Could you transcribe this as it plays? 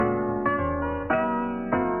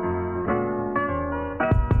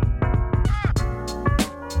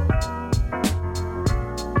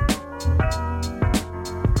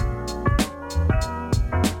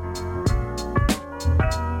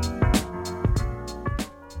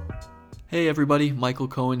Hey everybody, Michael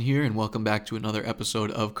Cohen here, and welcome back to another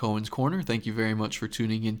episode of Cohen's Corner. Thank you very much for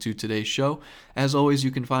tuning into today's show. As always,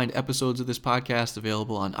 you can find episodes of this podcast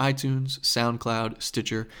available on iTunes, SoundCloud,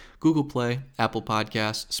 Stitcher, Google Play, Apple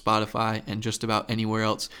Podcasts, Spotify, and just about anywhere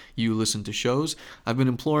else you listen to shows. I've been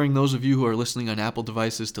imploring those of you who are listening on Apple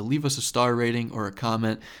devices to leave us a star rating or a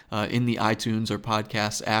comment in the iTunes or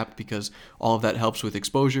Podcasts app, because all of that helps with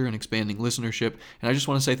exposure and expanding listenership. And I just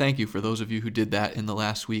want to say thank you for those of you who did that in the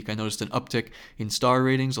last week. I noticed an uptick in star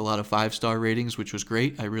ratings, a lot of 5-star ratings, which was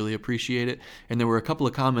great. I really appreciate it. And there were a couple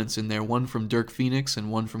of comments in there, one from Dirk Phoenix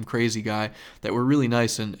and one from Crazy Guy, that were really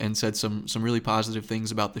nice and said some really positive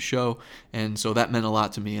things about the show. And so that meant a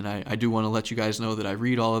lot to me. And I do want to let you guys know that I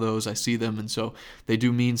read all of those, I see them, and so they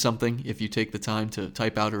do mean something. If you take the time to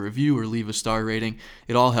type out a review or leave a star rating,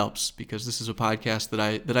 it all helps, because this is a podcast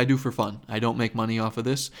that I do for fun. I don't make money off of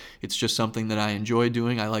this. It's just something that I enjoy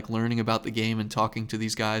doing. I like learning about the game and talking to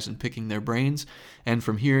these guys and picking their brains. And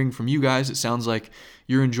from hearing from you guys, it sounds like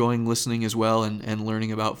you're enjoying listening as well and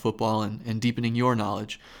learning about football and deepening your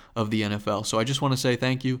knowledge of the NFL. So I just want to say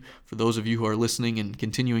thank you for those of you who are listening and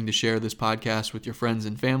continuing to share this podcast with your friends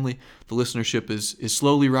and family. The listenership is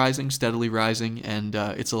slowly rising, steadily rising, and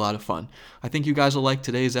it's a lot of fun. I think you guys will like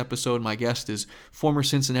today's episode. My guest is former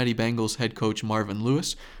Cincinnati Bengals head coach Marvin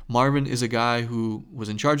Lewis. Marvin is a guy who was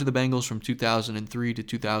in charge of the Bengals from 2003 to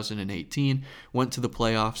 2018, went to the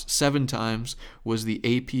playoffs 7 times, was the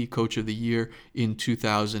AP Coach of the Year in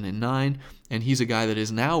 2009, and he's a guy that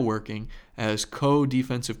is now working as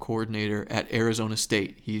co-defensive coordinator at Arizona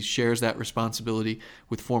State. He shares that responsibility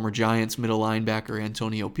with former Giants middle linebacker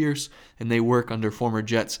Antonio Pierce, and they work under former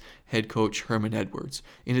Jets head coach Herman Edwards.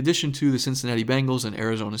 In addition to the Cincinnati Bengals and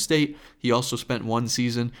Arizona State, he also spent 1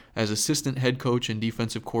 season as assistant head coach and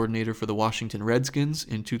defensive coordinator for the Washington Redskins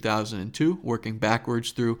in 2002, working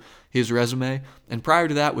backwards through his resume. And prior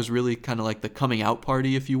to that was really kind of like the coming out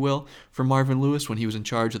party, if you will, for Marvin Lewis when he was in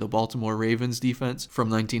charge of the Baltimore Ravens defense from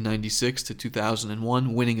 1996 to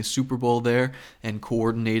 2001, winning a Super Bowl there and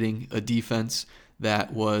coordinating a defense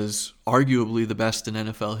that was arguably the best in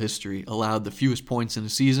NFL history, allowed the fewest points in a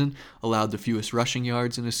season, allowed the fewest rushing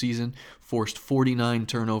yards in a season, forced 49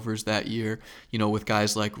 turnovers that year, with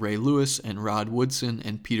guys like Ray Lewis and Rod Woodson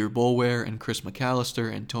and Peter Boulware and Chris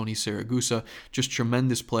McAllister and Tony Siragusa, just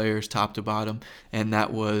tremendous players top to bottom, and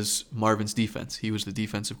that was Marvin's defense. He was the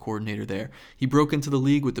defensive coordinator there. He broke into the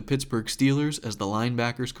league with the Pittsburgh Steelers as the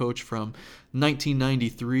linebackers coach from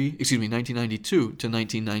 1992 to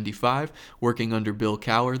 1995, working under Bill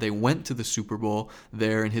Cowher. They went to the Super Bowl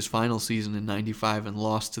there in his final season in 95 and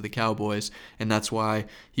lost to the Cowboys, and that's why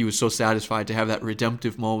he was so satisfied to have that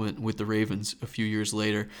redemptive moment with the Ravens a few years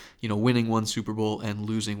later, winning 1 Super Bowl and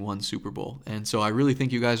losing 1 Super Bowl. And so I really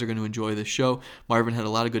think you guys are going to enjoy this show. Marvin had a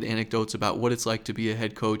lot of good anecdotes about what it's like to be a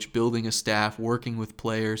head coach, building a staff, working with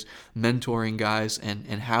players, mentoring guys, and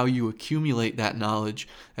how you accumulate that knowledge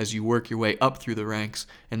as you work your way up through the ranks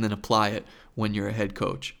and then apply it when you're a head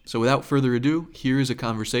coach. So without further ado, here is a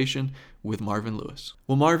conversation with Marvin Lewis.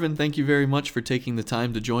 Well, Marvin, thank you very much for taking the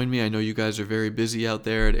time to join me. I know you guys are very busy out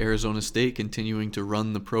there at Arizona State, continuing to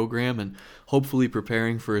run the program and hopefully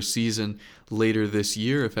preparing for a season later this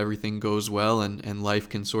year if everything goes well and life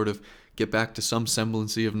can sort of get back to some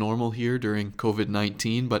semblance of normal here during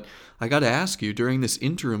COVID-19. But I got to ask you, during this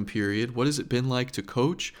interim period, what has it been like to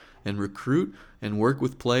coach and recruit and work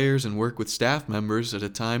with players and work with staff members at a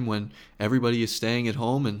time when everybody is staying at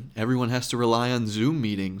home and everyone has to rely on Zoom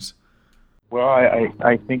meetings? Well,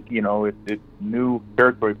 I think, it's new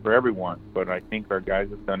territory for everyone, but I think our guys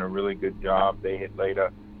have done a really good job. They had laid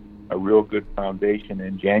a real good foundation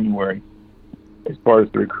in January as far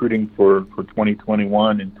as the recruiting for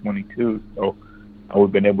 2021 and 22. So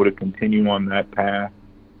we've been able to continue on that path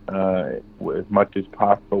as much as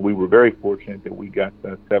possible. We were very fortunate that we got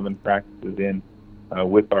 7 practices in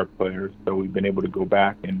with our players, so we've been able to go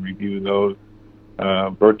back and review those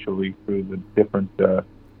virtually through the different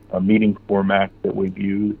meeting formats that we've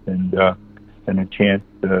used, and a chance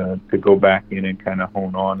to go back in and kind of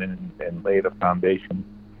hone on and lay the foundation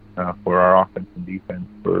for our offense and defense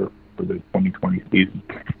for the 2020 season.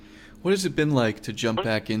 What has it been like to jump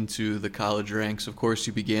back into the college ranks? Of course,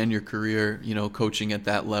 you began your career, coaching at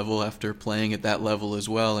that level after playing at that level as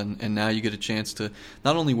well, and now you get a chance to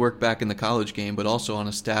not only work back in the college game, but also on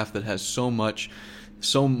a staff that has so much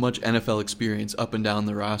NFL experience up and down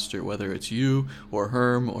the roster, whether it's you or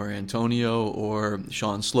Herm or Antonio or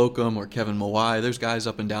Sean Slocum or Kevin Mawai. There's guys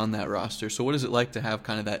up and down that roster. So what is it like to have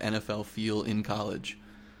kind of that NFL feel in college?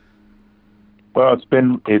 Well, it's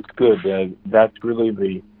good. That's really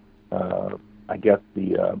the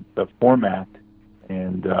format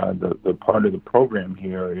and the part of the program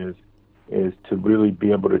here is is to really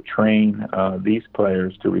be able to train these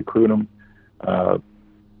players, to recruit them,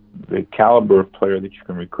 the caliber of player that you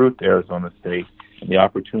can recruit to Arizona State, and the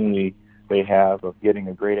opportunity they have of getting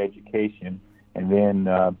a great education, and then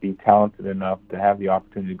be talented enough to have the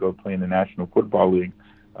opportunity to go play in the National Football League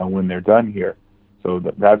when they're done here. So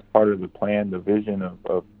that's part of the plan, the vision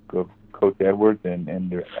of Coach Edwards and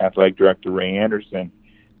the athletic director Ray Anderson.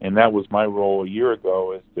 And that was my role a year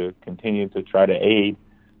ago, is to continue to try to aid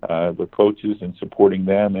the coaches and supporting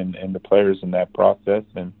them and the players in that process.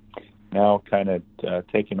 And now kind of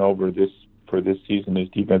taking over for this season as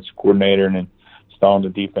defensive coordinator and installing the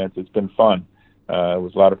defense. It's been fun. It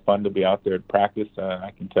was a lot of fun to be out there at practice.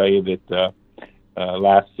 I can tell you that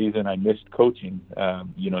last season I missed coaching.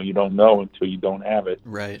 You don't know until you don't have it.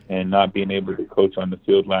 Right. And not being able to coach on the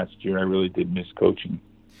field last year, I really did miss coaching.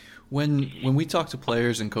 When we talk to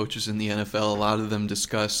players and coaches in the NFL, a lot of them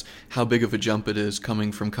discuss how big of a jump it is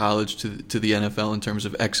coming from college to the NFL in terms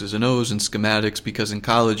of X's and O's and schematics, because in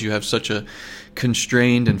college you have such a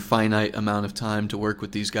constrained and finite amount of time to work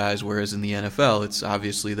with these guys, whereas in the NFL it's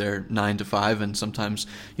obviously their 9 to 5 and sometimes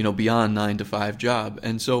beyond 9 to 5 job.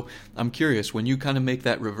 And so I'm curious, when you kind of make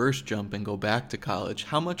that reverse jump and go back to college,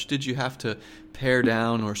 how much did you have to pare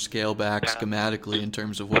down or scale back schematically in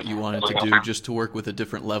terms of what you wanted to do just to work with a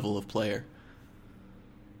different level of player?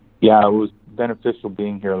 Yeah, it was beneficial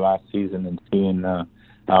being here last season and seeing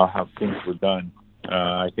how things were done.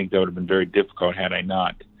 I think that would have been very difficult had I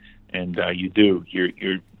not. And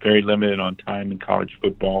you're very limited on time in college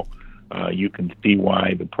football. You can see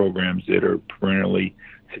why the programs that are perennially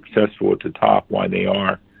successful at the top, why they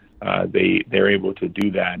are. They're able to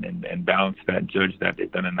do that and balance that, judge that.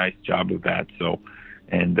 They've done a nice job of that. So,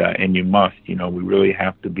 and you must, we really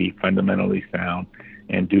have to be fundamentally sound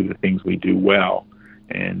and do the things we do well,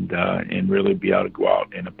 and really be able to go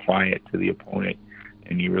out and apply it to the opponent.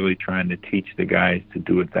 And you're really trying to teach the guys to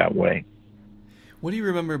do it that way. What do you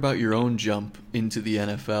remember about your own jump into the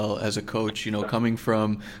NFL as a coach? Coming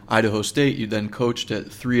from Idaho State, you then coached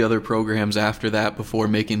at 3 other programs after that before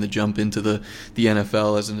making the jump into the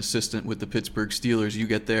NFL as an assistant with the Pittsburgh Steelers. You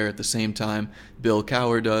get there at the same time Bill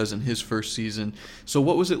Cowher does in his first season. So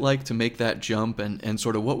what was it like to make that jump, and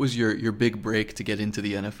sort of what was your big break to get into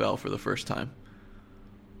the NFL for the first time?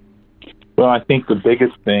 Well, I think the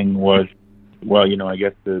biggest thing was, I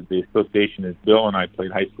guess the association is Bill and I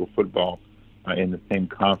played high school football in the same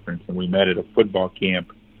conference, and we met at a football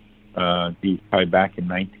camp probably back in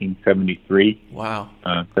 1973. Wow.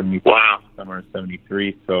 Summer of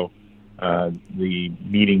 73. So the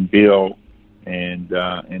meeting Bill, and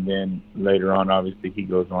then later on, obviously, he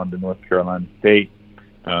goes on to North Carolina State,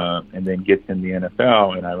 and then gets in the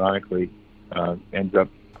NFL, and ironically ends up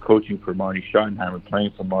coaching for Marty Schottenheimer,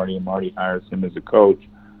 playing for Marty, and Marty hires him as a coach,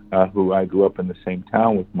 who I grew up in the same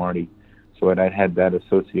town with Marty. So I had that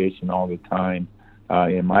association all the time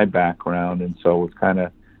in my background, and so it was kind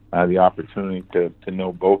of the opportunity to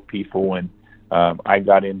know both people. And I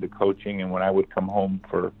got into coaching, and when I would come home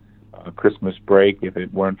for Christmas break, if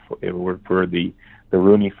it were for the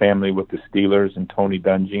Rooney family with the Steelers and Tony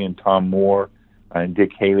Dungy and Tom Moore and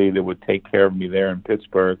Dick Haley that would take care of me there in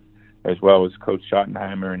Pittsburgh, as well as Coach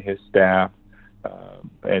Schottenheimer and his staff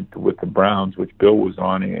with the Browns, which Bill was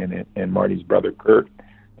on, and Marty's brother Kurt.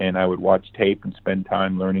 And I would watch tape and spend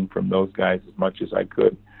time learning from those guys as much as I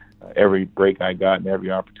could. Every break I got and every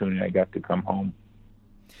opportunity I got to come home.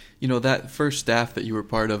 That first staff that you were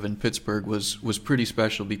part of in Pittsburgh was pretty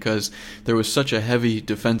special because there was such a heavy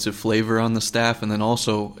defensive flavor on the staff, and then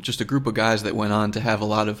also just a group of guys that went on to have a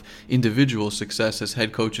lot of individual success as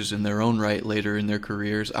head coaches in their own right later in their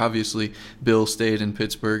careers. Obviously, Bill stayed in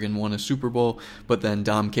Pittsburgh and won a Super Bowl, but then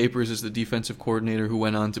Dom Capers is the defensive coordinator who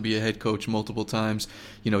went on to be a head coach multiple times.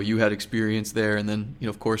 You had experience there, and then,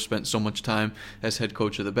 of course, spent so much time as head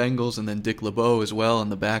coach of the Bengals, and then Dick LeBeau as well on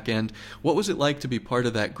the back end. What was it like to be part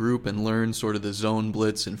of that group and learn sort of the zone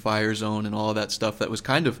blitz and fire zone and all of that stuff that was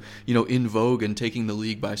kind of, in vogue and taking the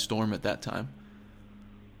league by storm at that time?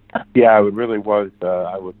 Yeah, it really was.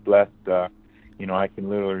 I was blessed. I can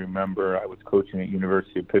literally remember I was coaching at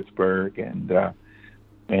University of Pittsburgh,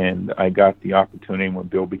 and I got the opportunity when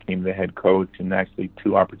Bill became the head coach, and actually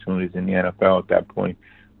 2 opportunities in the NFL at that point,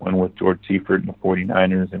 one with George Seifert and the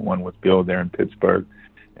 49ers and one with Bill there in Pittsburgh.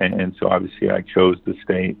 And so obviously I chose to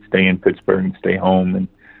stay in Pittsburgh and stay home, and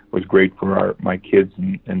it was great for my kids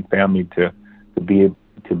and family to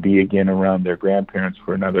be again around their grandparents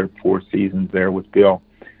for another 4 seasons there with Bill.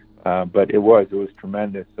 But it was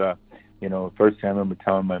tremendous. First I remember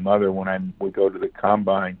telling my mother when we go to the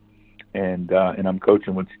combine, and I'm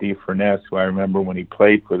coaching with Steve Furness, who I remember when he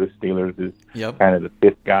played for the Steelers is kind of the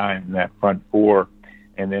 5th guy in that front 4.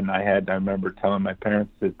 And then I remember telling my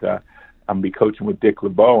parents that I'm gonna be coaching with Dick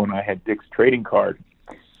LeBeau, and I had Dick's trading card.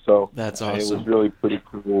 So that's awesome. It was really pretty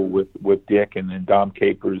cool with Dick and then Dom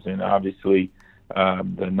Capers, and obviously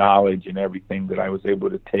the knowledge and everything that I was able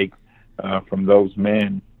to take from those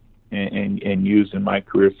men and use in my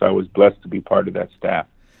career. So I was blessed to be part of that staff.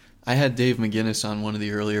 I had Dave McGinnis on one of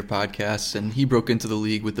the earlier podcasts, and he broke into the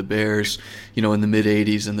league with the Bears, in the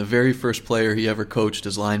mid-'80s, and the very first player he ever coached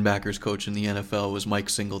as linebackers coach in the NFL was Mike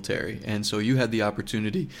Singletary. And so you had the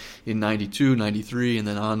opportunity in 92, 93, and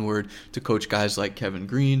then onward to coach guys like Kevin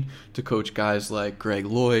Green, to coach guys like Greg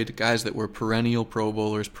Lloyd, guys that were perennial Pro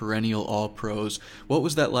Bowlers, perennial All-Pros. What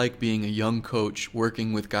was that like being a young coach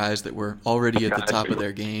working with guys that were already at the top of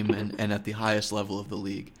their game and at the highest level of the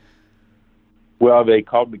league? Well, they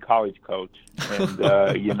called me college coach, and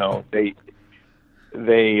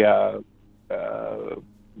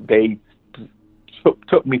they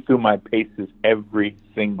took me through my paces every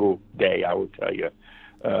single day. I will tell you,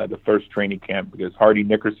 the first training camp, because Hardy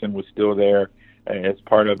Nickerson was still there as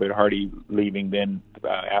part of it. Hardy leaving then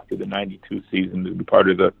after the '92 season to be part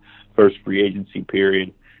of the first free agency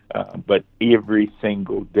period, but every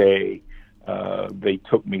single day they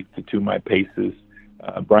took me to my paces.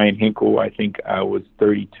 Brian Hinkle, I think I was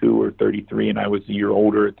 32 or 33, and I was a year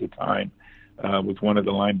older at the time, was one of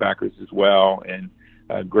the linebackers as well. And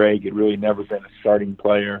Greg had really never been a starting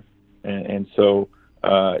player. And so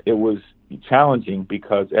it was challenging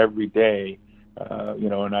because every day,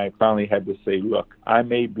 and I finally had to say, look, I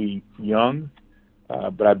may be young,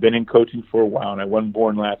 but I've been in coaching for a while, and I wasn't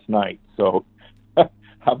born last night. So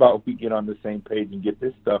how about we get on the same page and get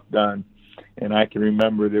this stuff done? And I can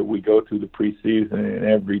remember that we go through the preseason, and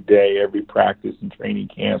every day, every practice and training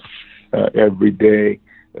camp, every day,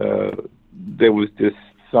 there was just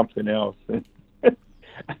something else. And I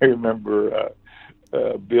remember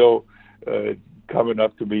Bill coming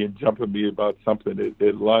up to me and jumping me about something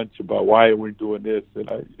at lunch about why we're doing this,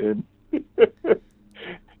 and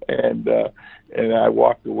I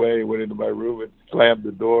walked away, went into my room, and slammed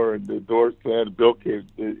the door, and the door slammed. Bill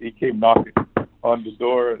came knocking on the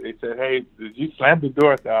door. He said, "Hey, did you slam the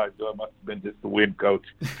door?" I thought, "Oh, it must have been just the wind, coach."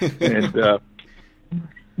 And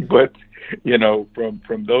but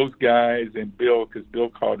from those guys and Bill, because Bill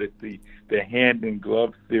called it the hand and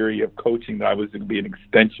glove theory of coaching. I was going to be an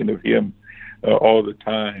extension of him all the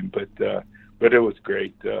time, but it was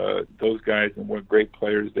great. Those guys, and what great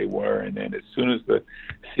players they were. And then as soon as the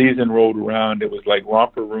season rolled around, it was like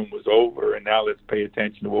romper room was over, and now let's pay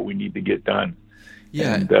attention to what we need to get done.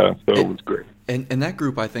 Yeah, and so it was great. And that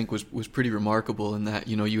group, I think, was pretty remarkable in that,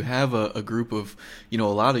 you have a group of, a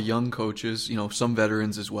lot of young coaches, some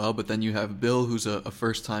veterans as well, but then you have Bill, who's a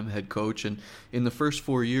first-time head coach, and in the first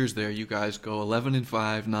 4 years there, you guys go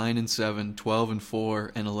 11-5, 9-7,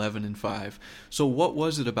 12-4, and 11-5. So what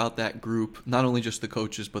was it about that group, not only just the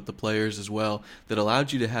coaches, but the players as well, that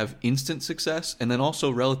allowed you to have instant success and then also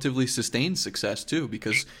relatively sustained success too?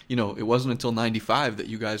 Because, it wasn't until 95 that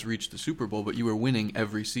you guys reached the Super Bowl, but you were winning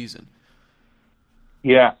every season.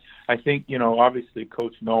 Yeah, I think, obviously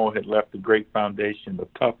Coach Noel had left a great foundation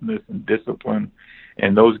of toughness and discipline.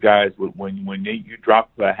 And those guys, when you drop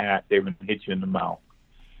the hat, they would hit you in the mouth.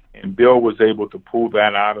 And Bill was able to pull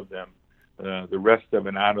that out of them, the rest of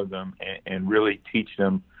it out of them, and really teach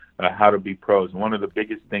them how to be pros. And one of the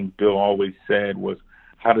biggest things Bill always said was,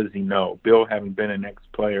 how does he know? Bill, having been an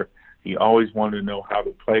ex-player, he always wanted to know how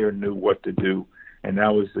the player knew what to do. And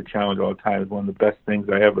that was the challenge all the time. It was one of the best things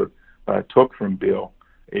I ever took from Bill,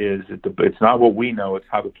 is that it's not what we know, it's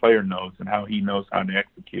how the player knows and how he knows how to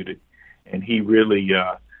execute it. And he really,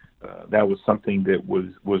 that was something that was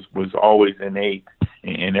always innate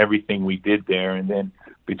in everything we did there. And then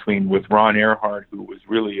with Ron Earhart, who was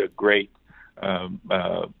really a great,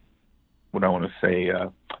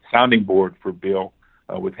 sounding board for Bill,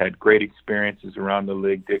 had great experiences around the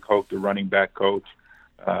league. Dick Hoke, the running back coach,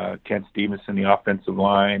 Ken Stevenson, the offensive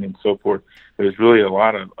line, and so forth. There's really a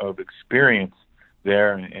lot of experience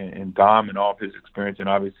there, and Dom and all of his experience, and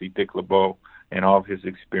obviously Dick LeBeau and all of his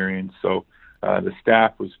experience. So the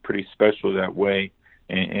staff was pretty special that way,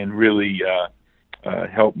 and really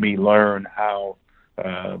helped me learn how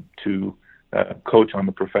to coach on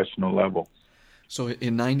the professional level. So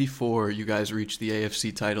in 94, you guys reach the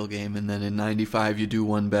AFC title game, and then in 95, you do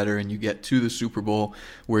one better, and you get to the Super Bowl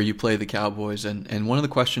where you play the Cowboys. And one of the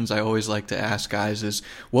questions I always like to ask guys is,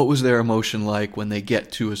 what was their emotion like when they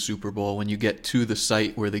get to a Super Bowl, when you get to the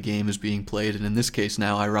site where the game is being played? And in this case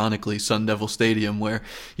now, ironically, Sun Devil Stadium, where,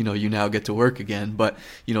 you now get to work again. But,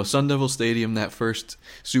 Sun Devil Stadium, that first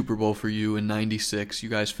Super Bowl for you in 96, you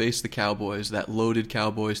guys face the Cowboys, that loaded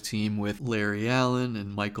Cowboys team with Larry Allen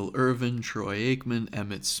and Michael Irvin, Troy Aikman, Aikman,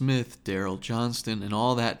 Emmitt Smith, Daryl Johnston, and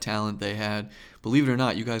all that talent they had. Believe it or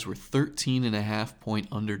not, you guys were 13.5-point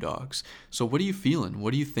underdogs. So what are you feeling?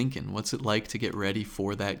 What are you thinking? What's it like to get ready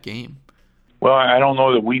for that game? Well, I don't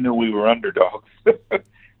know that we knew we were underdogs.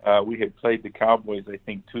 We had played the Cowboys, I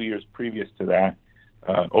think, 2 years previous to that,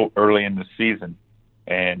 early in the season,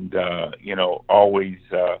 and always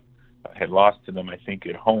had lost to them, I think,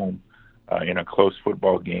 at home in a close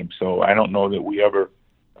football game. So I don't know that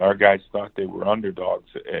our guys thought they were underdogs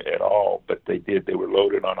at all, but they did. They were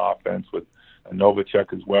loaded on offense with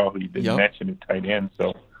Novacek as well, who you didn't mention at tight end.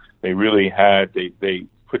 So they really had they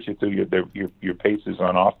put you through your paces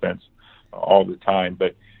on offense all the time.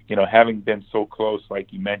 But having been so close,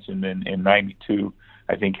 like you mentioned in '92,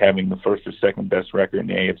 I think having the first or second best record in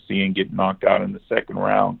the AFC and get knocked out in the second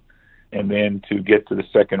round, and then to get to the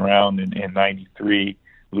second round in '93,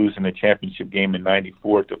 losing a championship game in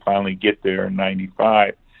 '94 to finally get there in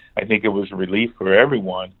 '95, I think it was a relief for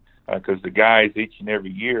everyone because the guys each and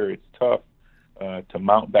every year, it's tough to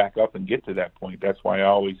mount back up and get to that point. That's why I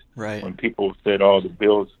always, when people said, "Oh, the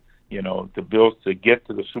Bills to get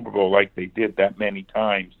to the Super Bowl like they did that many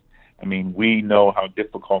times," I mean, we know how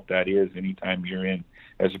difficult that is. Anytime you're in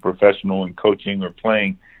as a professional and coaching or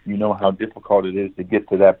playing, you know how difficult it is to get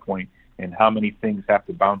to that point and how many things have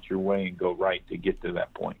to bounce your way and go right to get to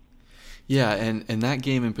that point. Yeah, and that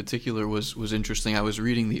game in particular was interesting. I was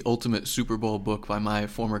reading the Ultimate Super Bowl book by my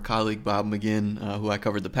former colleague Bob McGinn, who I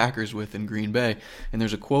covered the Packers with in Green Bay. And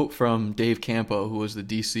there's a quote from Dave Campo, who was the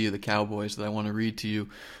DC of the Cowboys, that I want to read to you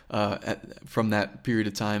from that period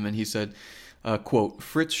of time. And he said, quote,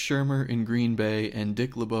 "Fritz Schirmer in Green Bay and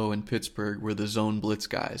Dick LeBeau in Pittsburgh were the zone blitz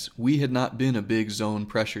guys. We had not been a big zone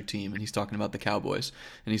pressure team," and he's talking about the Cowboys.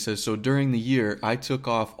 And he says, "So during the year, I took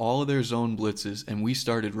off all of their zone blitzes and we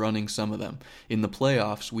started running some of them. In the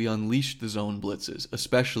playoffs, we unleashed the zone blitzes,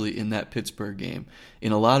 especially in that Pittsburgh game.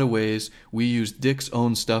 In a lot of ways, we used Dick's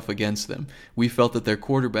own stuff against them. We felt that their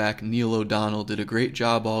quarterback, Neil O'Donnell, did a great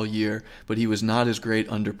job all year, but he was not as great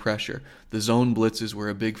under pressure. The zone blitzes were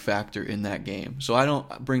a big factor in that game." So I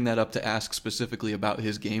don't bring that up to ask specifically about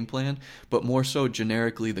his game plan, but more so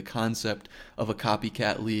generically the concept of a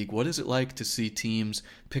copycat league. What is it like to see teams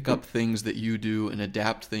pick up things that you do and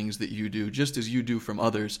adapt things that you do, just as you do from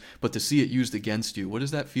others, but to see it used against you? What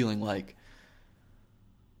is that feeling like?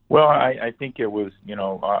 Well, I think it was,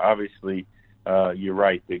 obviously you're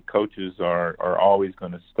right. The coaches are always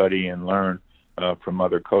going to study and learn from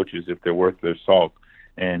other coaches if they're worth their salt.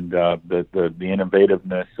 And the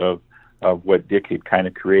innovativeness of what Dick had kind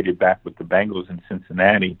of created back with the Bengals in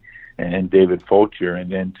Cincinnati and David Fulcher,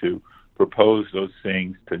 and then to propose those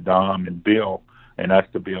things to Dom and Bill and us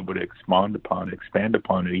to be able to expand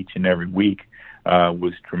upon it each and every week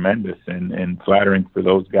was tremendous and flattering for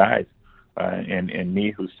those guys. And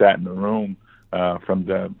me, who sat in the room from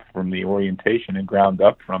the orientation and ground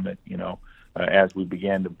up from it, as we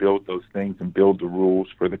began to build those things and build the rules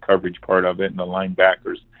for the coverage part of it and the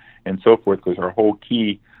linebackers and so forth, because our whole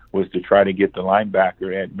key was to try to get the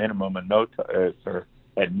linebacker at minimum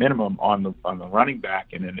at minimum on the running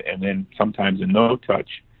back and then sometimes a no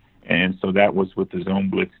touch, and so that was what the zone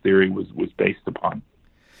blitz theory was based upon.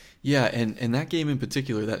 Yeah, and that game in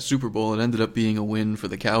particular, that Super Bowl, it ended up being a win for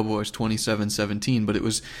the Cowboys 27-17, but it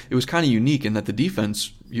was kind of unique in that the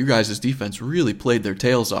defense, you guys' defense, really played their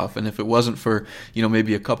tails off, and if it wasn't for,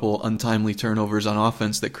 maybe a couple untimely turnovers on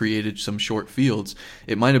offense that created some short fields,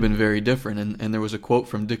 it might have been very different. And there was a quote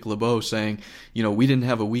from Dick LeBeau saying, "We didn't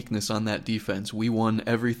have a weakness on that defense. We won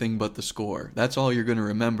everything but the score. That's all you're going to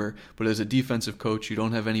remember, but as a defensive coach, you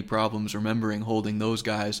don't have any problems remembering holding those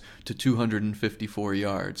guys to 254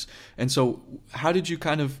 yards. And so how did you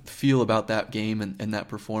kind of feel about that game and that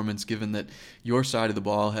performance, given that your side of the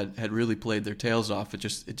ball had really played their tails off? It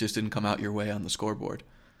just didn't come out your way on the scoreboard.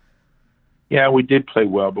 Yeah, we did play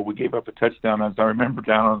well, but we gave up a touchdown, as I remember,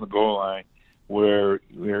 down on the goal line where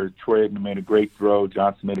Troy Aikman made a great throw,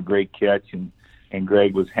 Johnson made a great catch, and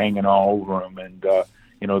Greg was hanging all over him. And,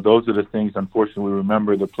 those are the things, unfortunately, we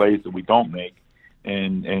remember the plays that we don't make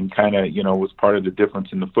and kind of, was part of the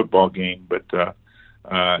difference in the football game. But,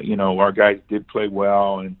 our guys did play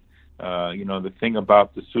well. And, the thing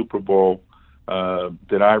about the Super Bowl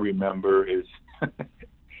that I remember is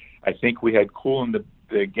I think we had Kool and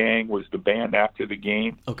the Gang was the band after the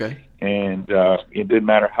game. Okay. And it didn't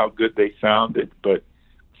matter how good they sounded, but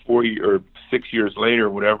 6 years later,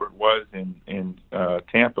 whatever it was in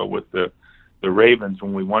Tampa with the Ravens,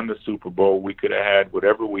 when we won the Super Bowl, we could have had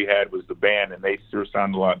whatever we had was the band, and they sure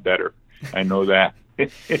sound a lot better. I know that.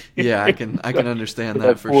 Yeah, I can understand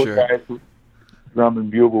that for sure. Guys, drum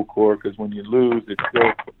and bugle corps, because when you lose, it's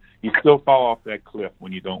still, you still fall off that cliff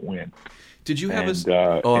when you don't win. Did you have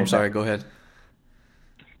I'm sorry. Go ahead.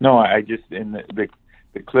 No, I just in the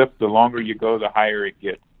cliff. The longer you go, the higher it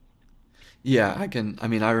gets. Yeah,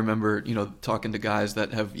 I remember, talking to guys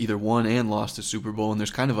that have either won and lost a Super Bowl, and there's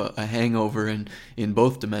kind of a hangover in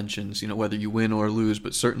both dimensions, whether you win or lose,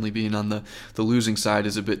 but certainly being on the losing side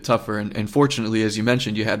is a bit tougher. And fortunately, as you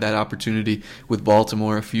mentioned, you had that opportunity with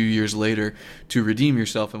Baltimore a few years later to redeem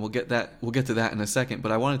yourself, and we'll get to that in a second.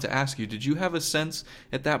 But I wanted to ask you, did you have a sense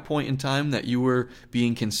at that point in time that you were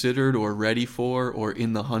being considered or ready for or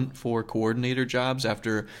in the hunt for coordinator jobs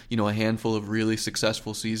after, a handful of really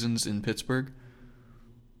successful seasons in Pittsburgh?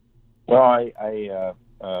 Well, I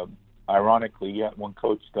ironically, when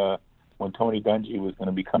Tony Dungy was going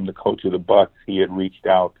to become the coach of the Bucs, he had reached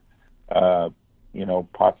out,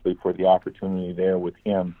 possibly for the opportunity there with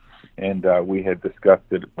him, and we had discussed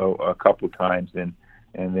it a couple of times, and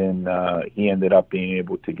then he ended up being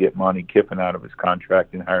able to get Monty Kiffin out of his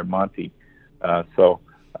contract and hired Monty. So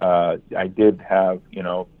I did have,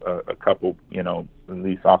 a couple, at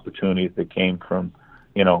least opportunities that came from,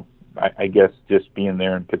 I guess just being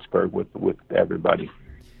there in Pittsburgh with everybody.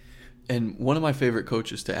 And one of my favorite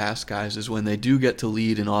coaches to ask guys is when they do get to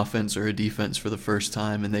lead an offense or a defense for the first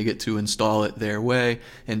time and they get to install it their way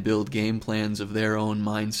and build game plans of their own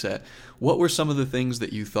mindset. What were some of the things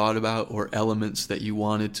that you thought about or elements that you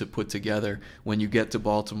wanted to put together when you get to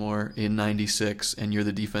Baltimore in '96 and you're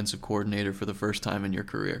the defensive coordinator for the first time in your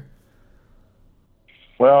career?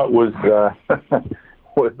 Well, it was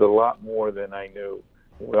was a lot more than I knew.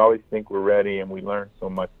 We always think we're ready, and we learned so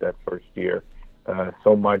much that first year.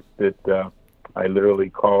 So much that I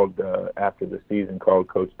literally called after the season, called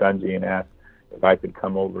Coach Dungy and asked if I could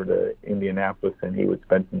come over to Indianapolis, and he would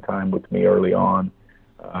spend some time with me early on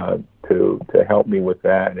to help me with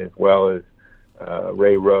that, as well as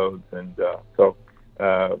Ray Rhodes. And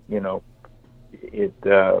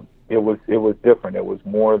it was different. It was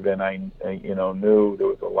more than I knew. There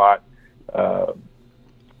was a lot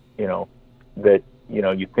that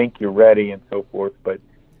you think you're ready and so forth, but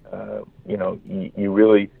you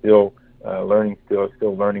really still learning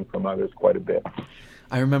from others quite a bit.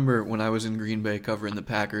 I remember when I was in Green Bay covering the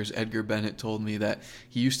Packers, Edgar Bennett told me that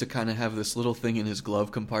he used to kind of have this little thing in his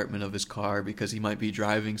glove compartment of his car because he might be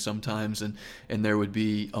driving sometimes and there would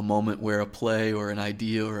be a moment where a play or an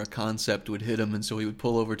idea or a concept would hit him, and so he would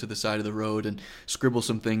pull over to the side of the road and scribble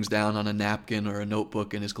some things down on a napkin or a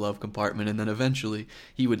notebook in his glove compartment, and then eventually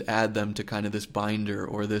he would add them to kind of this binder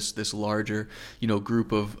or this larger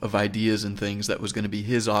group of ideas and things that was going to be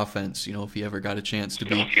his offense if he ever got a chance to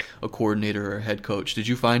be a coordinator or a head coach. Did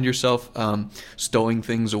you find yourself stowing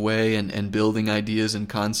things away and building ideas and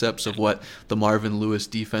concepts of what the Marvin Lewis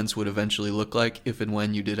defense would eventually look like if and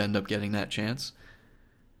when you did end up getting that chance?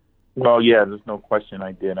 Well, yeah, there's no question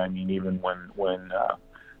I did. I mean, even when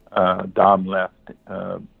Dom left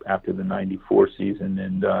after the '94 season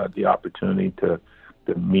and the opportunity to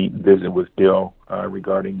visit with Bill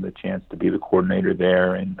regarding the chance to be the coordinator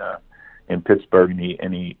there in Pittsburgh,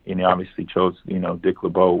 and he obviously chose Dick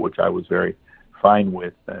LeBeau, which I was very fine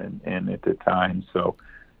with and at the time. So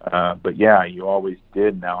but yeah, you always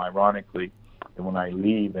did. Now ironically, when I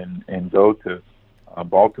leave and go to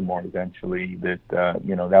Baltimore eventually, that that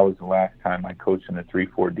was the last time I coached in a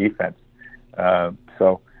 3-4 defense.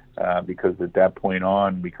 Because at that point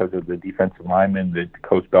on, because of the defensive linemen that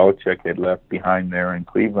Coach Belichick had left behind there in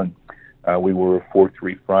Cleveland, we were a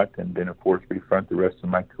 4-3 front and been a 4-3 front the rest of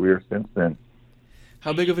my career since then.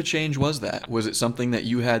 How big of a change was that? Was it something that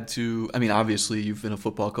you had to, obviously you've been a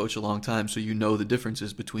football coach a long time, so you know the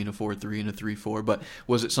differences between a 4-3 and a 3-4, but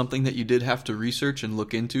was it something that you did have to research and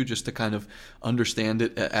look into just to kind of understand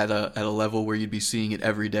it at a level where you'd be seeing it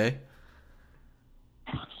every day?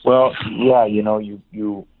 Well, yeah,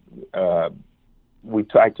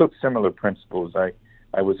 I took similar principles. I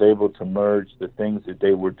was able to merge the things that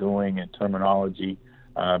they were doing in terminology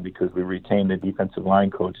because we retained the defensive line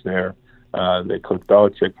coach there. That Coach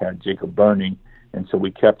Belichick had, Jacob Burning, and so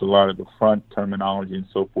we kept a lot of the front terminology and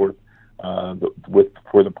so forth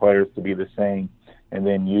for the players to be the same, and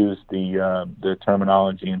then used the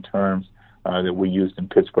terminology and terms that we used in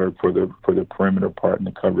Pittsburgh for the perimeter part and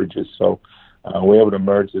the coverages. So we're able to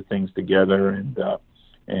merge the things together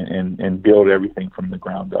and build everything from the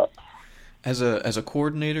ground up. As a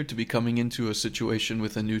coordinator, to be coming into a situation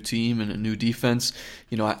with a new team and a new defense,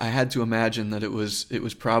 I had to imagine that it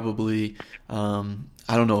was probably,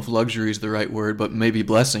 I don't know if luxury is the right word, but maybe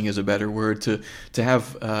blessing is a better word, to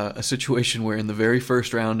have a situation where in the very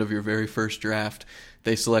first round of your very first draft,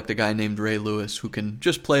 they select a guy named Ray Lewis who can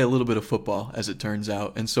just play a little bit of football, as it turns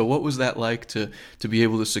out. And so what was that like to be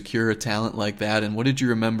able to secure a talent like that? And what did you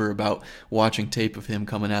remember about watching tape of him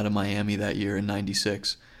coming out of Miami that year in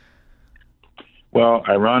 '96? Well,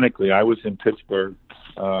 ironically, I was in Pittsburgh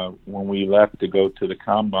when we left to go to the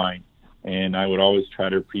Combine, and I would always try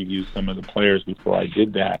to preview some of the players before I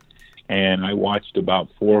did that. And I watched about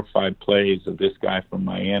 4 or 5 plays of this guy from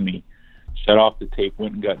Miami, shut off the tape,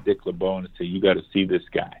 went and got Dick LeBeau and said, "You got to see this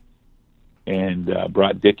guy." And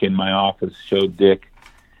brought Dick in my office, showed Dick.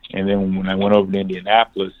 And then when I went over to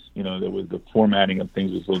Indianapolis, there was the formatting of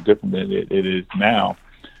things was a little different than it is now.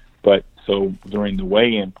 But so during the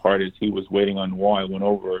weigh-in part, as he was waiting on the wall, I went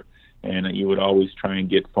over, and he would always try and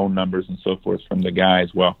get phone numbers and so forth from the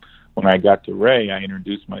guys. Well, when I got to Ray, I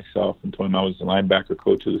introduced myself and told him I was the linebacker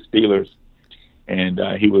coach of the Steelers. And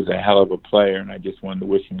he was a hell of a player, and I just wanted to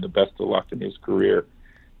wish him the best of luck in his career,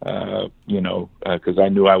 because I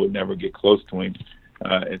knew I would never get close to him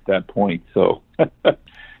at that point. So,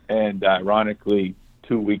 and ironically,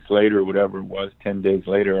 2 weeks later, whatever it was, 10 days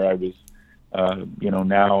later, I was,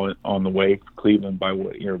 now on the way to Cleveland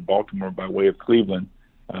Baltimore by way of Cleveland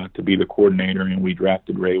to be the coordinator, and we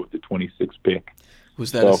drafted Ray with the 26th pick.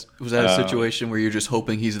 Was that a situation where you're just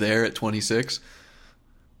hoping he's there at 26?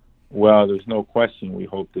 Well, there's no question we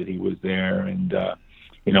hoped that he was there. And,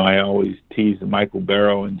 I always teased Michael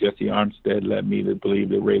Barrow and Jesse Armstead led me to believe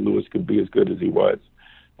that Ray Lewis could be as good as he was.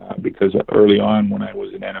 Because early on when I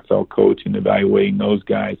was an NFL coach and evaluating those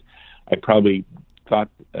guys, I probably thought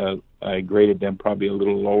I graded them probably a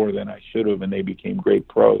little lower than I should have, and they became great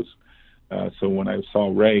pros. So when I saw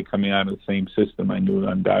Ray coming out of the same system, I knew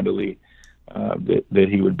undoubtedly that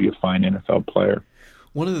he would be a fine NFL player.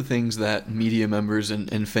 One of the things that media members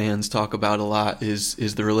and fans talk about a lot is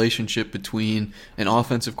the relationship between an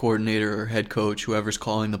offensive coordinator or head coach, whoever's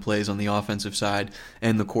calling the plays on the offensive side,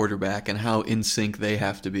 and the quarterback, and how in sync they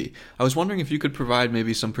have to be. I was wondering if you could provide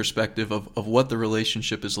maybe some perspective of what the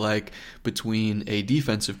relationship is like between a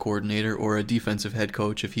defensive coordinator or a defensive head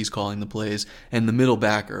coach, if he's calling the plays, and the middle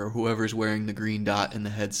backer or whoever's wearing the green dot in the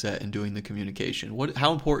headset and doing the communication.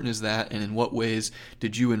 How important is that, and in what ways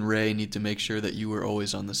did you and Ray need to make sure that you were always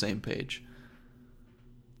on the same page?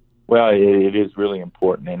 Well, it is really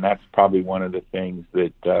important, and that's probably one of the things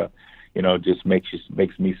that just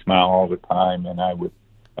makes me smile all the time. And I would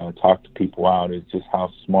talk to people out is just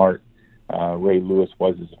how smart Ray Lewis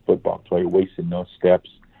was as a football player, wasted no steps,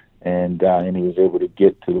 and he was able to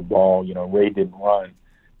get to the ball. Ray didn't run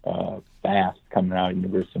fast coming out of the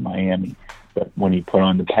University of Miami, but when he put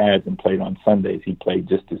on the pads and played on Sundays, he played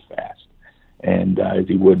just as fast and as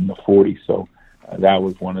he would in the 40. So that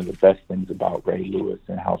was one of the best things about Ray Lewis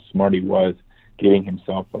and how smart he was, getting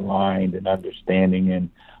himself aligned and understanding. And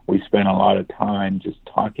we spent a lot of time just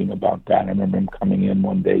talking about that. I remember him coming in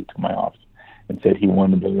one day to my office and said he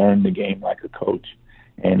wanted to learn the game like a coach.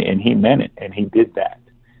 And he meant it, and he did that.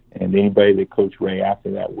 And anybody that coached Ray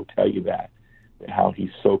after that will tell you that how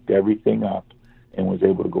he soaked everything up and was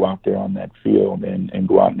able to go out there on that field and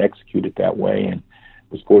go out and execute it that way. And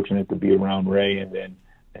was fortunate to be around Ray, and then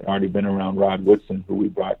had already been around Rod Woodson, who we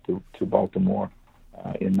brought to Baltimore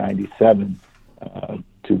in '97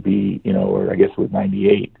 to be, or I guess it was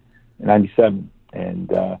 '97, and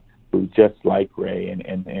who was just like Ray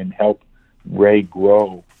and helped Ray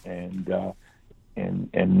grow and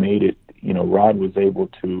made it. Rod was able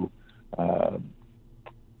to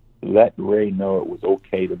let Ray know it was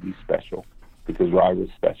okay to be special because Rod was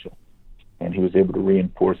special, and he was able to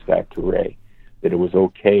reinforce that to Ray, that it was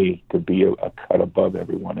okay to be a cut above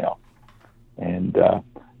everyone else. And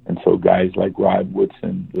so guys like Rod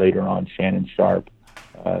Woodson, later on Shannon Sharp,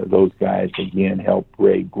 those guys, again, helped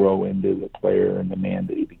Ray grow into the player and the man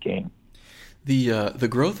that he became. The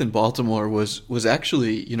growth in Baltimore was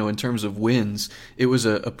actually, in terms of wins, it was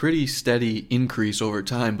a pretty steady increase over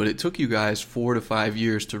time, but it took you guys 4 to 5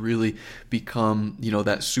 years to really become,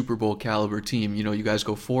 that Super Bowl caliber team. You guys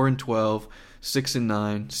go 4-12,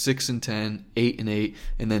 6-9, 6-10, 8-8,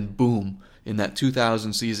 and then boom, in that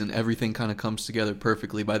 2000 season, everything kind of comes together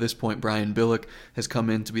perfectly. By this point, Brian Billick has come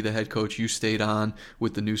in to be the head coach. You stayed on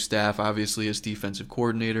with the new staff, obviously, as defensive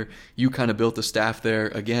coordinator. You kind of built a staff there,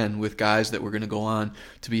 again, with guys that were going to go on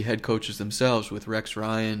to be head coaches themselves, with Rex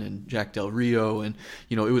Ryan and Jack Del Rio. And,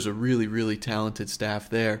 it was a really, really talented staff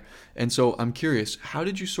there. And so I'm curious, how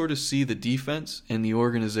did you sort of see the defense and the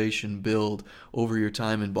organization build over your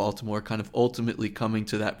time in Baltimore, kind of ultimately coming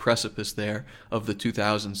to that precipice there of the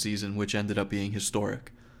 2000 season, which ended up being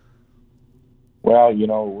historic? Well, it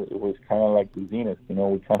was kind of like the Zenith.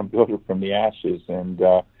 We kind of built it from the ashes. And,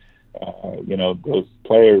 those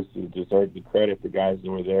players who deserve the credit, the guys that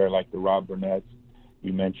were there, like the Rob Burnett's,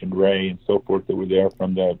 you mentioned Ray and so forth, that were there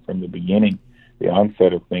from the beginning, the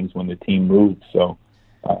onset of things when the team moved. So,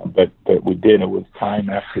 but we did. It was time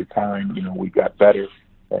after time. We got better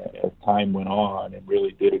as time went on, and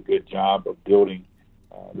really did a good job of building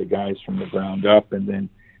the guys from the ground up. And then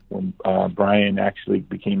when Brian actually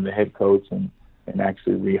became the head coach and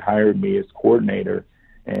actually rehired me as coordinator,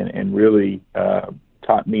 and really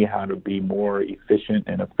taught me how to be more efficient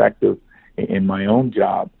and effective in my own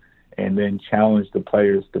job, and then challenged the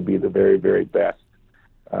players to be the very, very best.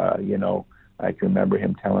 I can remember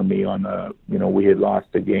him telling me we had lost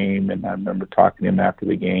a game, and I remember talking to him after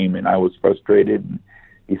the game, and I was frustrated. And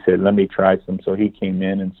he said, "Let me try some." So he came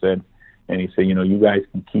in and he said, you guys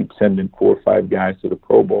can keep sending 4 or 5 guys to the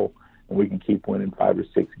Pro Bowl, and we can keep winning 5 or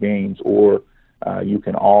 6 games, or you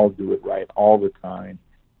can all do it right all the time,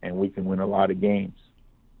 and we can win a lot of games,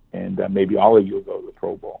 and maybe all of you will go to the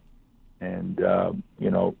Pro Bowl. And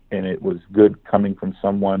and it was good coming from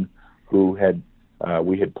someone who had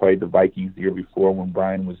we had played the Vikings the year before when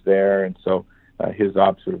Brian was there, and so his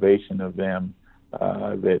observation of them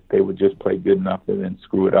that they would just play good enough and then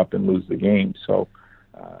screw it up and lose the game. So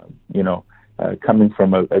coming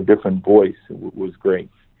from a different voice was great.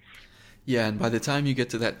 Yeah, and by the time you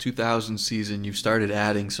get to that 2000 season, you've started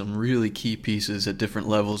adding some really key pieces at different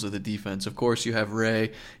levels of the defense. Of course, you have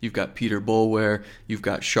Ray, you've got Peter Boulware, you've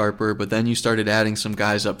got Sharper, but then you started adding some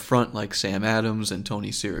guys up front like Sam Adams and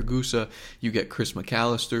Tony Siragusa. You get Chris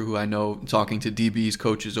McAllister, who I know, talking to DB's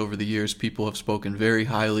coaches over the years, people have spoken very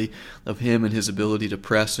highly of him and his ability to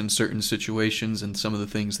press in certain situations and some of the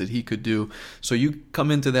things that he could do. So you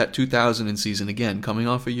come into that 2000 season, again, coming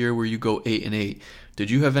off a year where you go 8-8. Did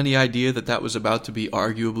you have any idea that was about to be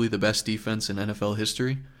arguably the best defense in NFL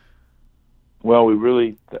history? Well, we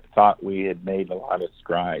really thought we had made a lot of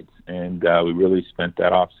strides, and we really spent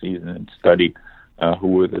that off season and studied who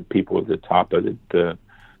were the people at the top of the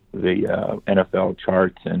NFL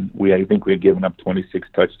charts, and I think we had given up 26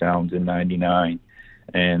 touchdowns in '99,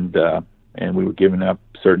 and we were giving up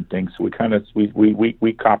certain things. So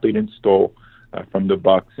we copied and stole from the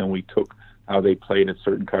Bucs, and we took how they played at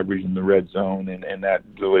certain coverage in the red zone, and that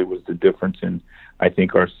really was the difference in, I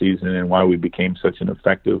think, our season and why we became such an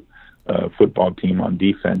effective football team on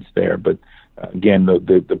defense there. But again,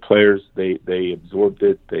 the players, they absorbed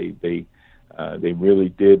it. They really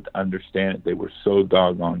did understand it. They were so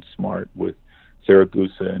doggone smart with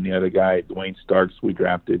Siragusa and the other guy, Dwayne Starks, we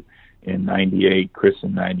drafted in '98, Chris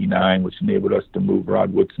in '99, which enabled us to move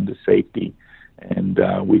Rod Woodson to safety. And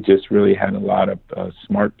we just really had a lot of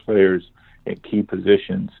smart players at key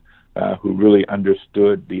positions who really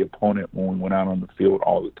understood the opponent when we went out on the field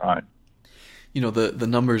all the time. The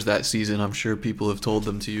numbers that season, I'm sure people have told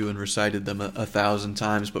them to you and recited them 1,000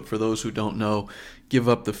 times, but for those who don't know, give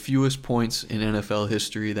up the fewest points in NFL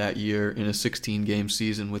history that year in a 16-game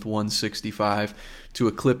season with 165 to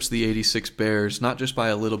eclipse the '86 Bears, not just by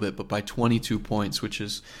a little bit, but by 22 points, which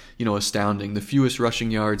is, astounding. The fewest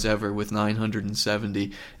rushing yards ever with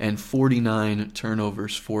 970 and 49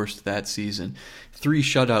 turnovers forced that season. 3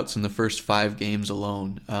 shutouts in the first 5 games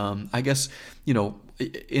alone. I guess, in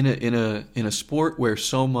a sport where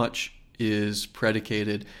so much is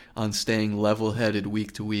predicated on staying level-headed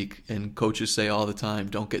week to week, and coaches say all the time,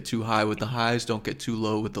 don't get too high with the highs, don't get too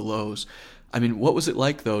low with the lows. I mean, what was it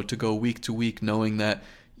like, though, to go week to week knowing that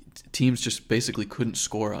teams just basically couldn't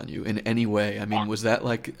score on you in any way? I mean, was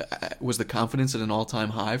the confidence at an all-time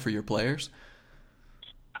high for your players?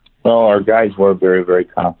 Well, our guys were very, very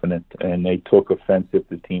confident, and they took offense if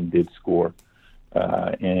the team did score.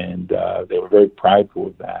 And they were very prideful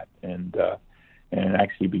of that, and it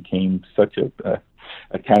actually became such a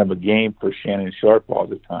kind of a game for Shannon Sharpe all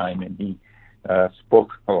the time, and he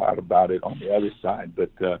spoke a lot about it on the other side.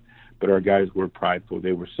 But our guys were prideful.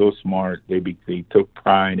 They were so smart. They took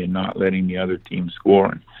pride in not letting the other team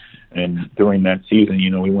score. And during that season,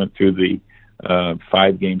 we went through the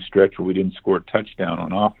 5-game stretch where we didn't score a touchdown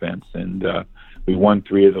on offense, and we won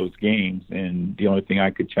 3 of those games. And the only thing I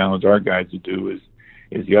could challenge our guys to do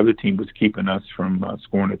is the other team was keeping us from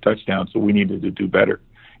scoring a touchdown. So we needed to do better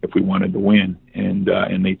if we wanted to win,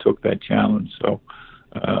 and they took that challenge. So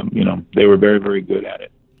they were very, very good at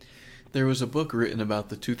it. There was a book written about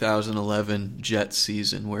the 2011 Jets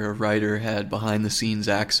season where a writer had behind-the-scenes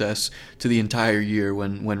access to the entire year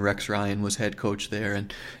when Rex Ryan was head coach there.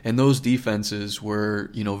 And those defenses were,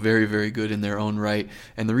 very, very good in their own right.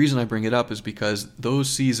 And the reason I bring it up is because those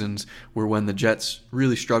seasons were when the Jets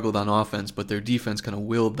really struggled on offense, but their defense kind of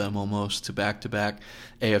willed them almost to back-to-back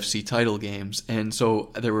AFC title games. And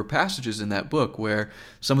so there were passages in that book where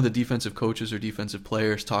some of the defensive coaches or defensive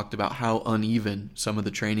players talked about how uneven some of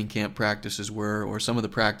the training camp practices were, or some of the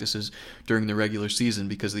practices during the regular season,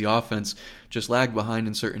 because the offense just lagged behind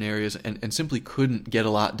in certain areas and simply couldn't get a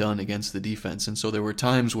lot done against the defense. And so there were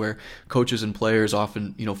times where coaches and players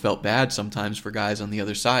often, felt bad sometimes for guys on the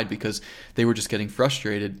other side because they were just getting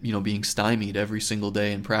frustrated, being stymied every single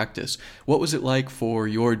day in practice. What was it like for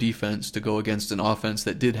your defense to go against an offense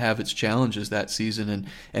that did have its challenges that season,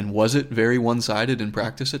 and was it very one-sided in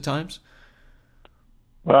practice at times?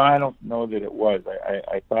 Well, I don't know that it was.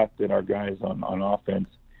 I thought that our guys on offense,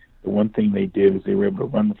 the one thing they did is they were able to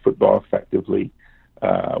run the football effectively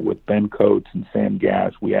with Ben Coates and Sam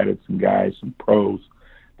Gass. We added some guys, some pros,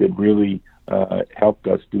 that really helped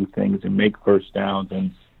us do things and make first downs.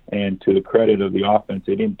 And to the credit of the offense,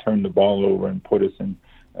 they didn't turn the ball over and put us in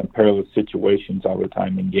perilous situations all the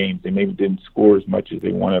time in games. They maybe didn't score as much as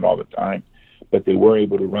they wanted all the time, but they were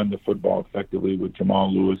able to run the football effectively with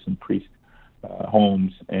Jamal Lewis and Priest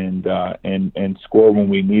Holmes and score when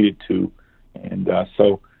we needed to. And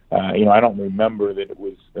so I don't remember that it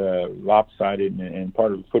was lopsided, and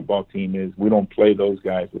part of the football team is we don't play those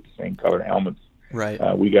guys with the same color helmets. Right.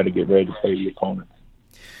 We got to get ready to play the opponents.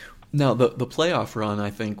 Now, the playoff run,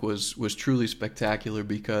 I think, was truly spectacular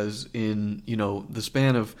because in, the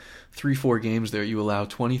span of 3-4 games there, you allow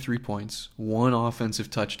 23 points, 1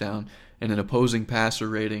 offensive touchdown, and an opposing passer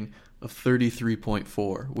rating of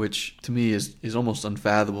 33.4, which to me is almost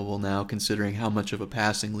unfathomable now, considering how much of a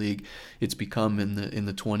passing league it's become in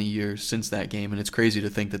the 20 years since that game. And it's crazy to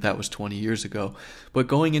think that was 20 years ago. But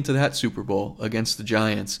going into that Super Bowl against the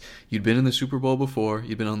Giants, you'd been in the Super Bowl before,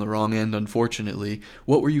 you'd been on the wrong end, unfortunately.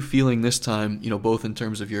 What were you feeling this time, both in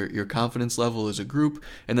terms of your confidence level as a group,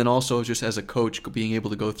 and then also just as a coach being able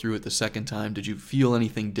to go through it the second time? Did you feel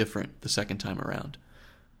anything different the second time around?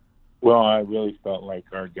 Well, I really felt like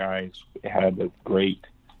our guys had a great,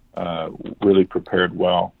 really prepared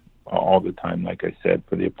well all the time, like I said,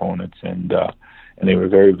 for the opponents, and they were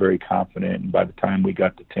very, very confident. And by the time we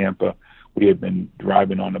got to Tampa, we had been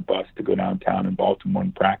driving on a bus to go downtown in Baltimore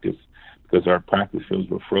and practice because our practice fields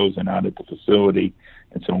were frozen out at the facility.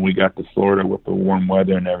 And so when we got to Florida with the warm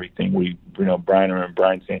weather and everything,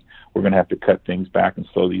 Brian saying, we're going to have to cut things back and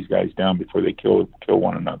slow these guys down before they kill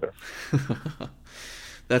one another.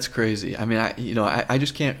 That's crazy. I mean, I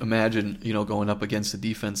just can't imagine, going up against a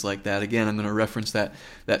defense like that. Again, I'm going to reference that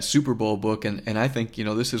Super Bowl book, and I think,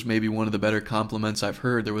 this is maybe one of the better compliments I've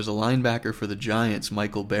heard. There was a linebacker for the Giants,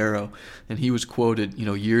 Michael Barrow, and he was quoted,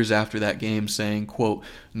 years after that game saying, quote,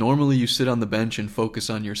 "Normally you sit on the bench and focus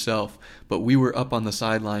on yourself, but we were up on the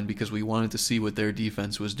sideline because we wanted to see what their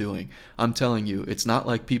defense was doing. I'm telling you, it's not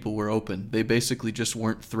like people were open. They basically just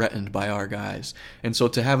weren't threatened by our guys." And so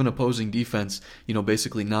to have an opposing defense,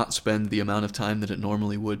 basically not spend the amount of time that it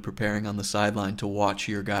normally would preparing on the sideline to watch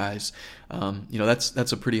your guys,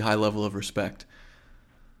 that's a pretty high level of respect.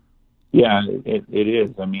 Yeah, it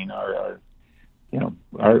is. I mean, our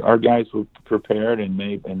guys were prepared, and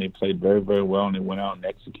they played very, very well, and they went out and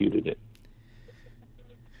executed it.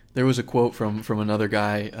 There was a quote from another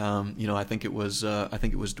guy. I think it was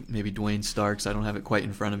maybe Dwayne Starks. I don't have it quite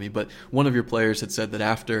in front of me, but one of your players had said that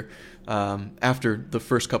after the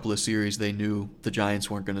first couple of series, they knew the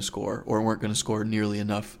Giants weren't going to score, or weren't going to score nearly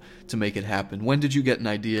enough to make it happen. When did you get an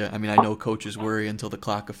idea? I mean, I know coaches worry until the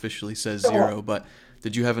clock officially says 0, but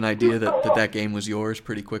did you have an idea that game was yours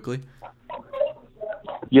pretty quickly?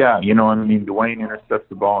 Yeah, Dwayne intercepts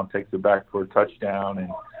the ball and takes it back for a touchdown,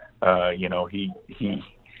 and he.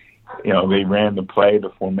 They ran the play,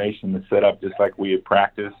 the formation, the setup, just like we had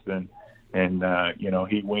practiced, and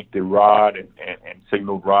he winked at Rod and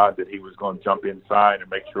signaled Rod that he was going to jump inside and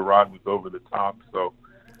make sure Rod was over the top. So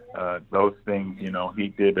those things, he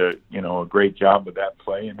did a great job with that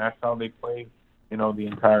play, and that's how they played, the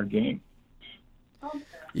entire game.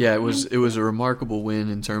 Yeah, it was a remarkable win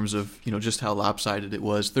in terms of, just how lopsided it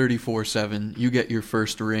was. 34-7, you get your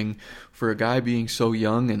first ring for a guy being so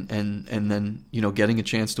young and then, getting a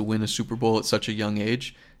chance to win a Super Bowl at such a young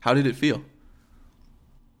age. How did it feel?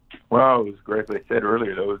 Well, it was great. As I said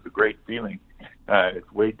earlier, that was a great feeling.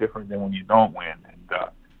 it's way different than when you don't win. And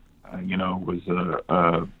it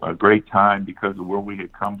was a great time because of where we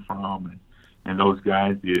had come from, and those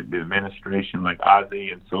guys, the administration like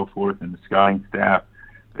Ozzie and so forth, and the scouting staff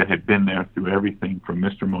that had been there through everything from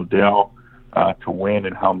Mr. Modell to win,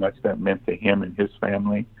 and how much that meant to him and his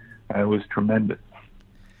family. It was tremendous.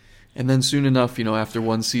 And then soon enough, after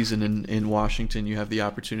one season in Washington, you have the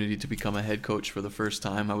opportunity to become a head coach for the first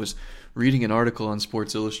time. I was reading an article on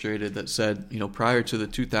Sports Illustrated that said, prior to the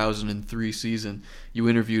 2003 season, you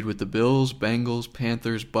interviewed with the Bills, Bengals,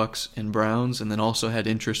 Panthers, Bucks, and Browns, and then also had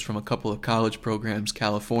interest from a couple of college programs,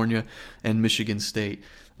 California and Michigan State.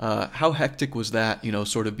 How hectic was that,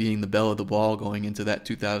 sort of being the belle of the ball going into that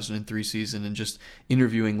 2003 season and just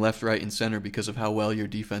interviewing left, right, and center because of how well your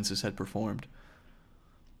defenses had performed?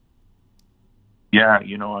 Yeah,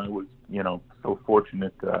 I was, so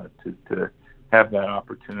fortunate to have that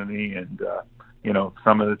opportunity. And,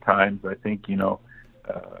 some of the times I think,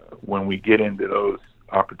 when we get into those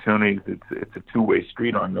opportunities, it's a two-way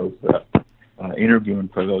street on those interviewing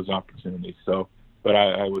for those opportunities. So, but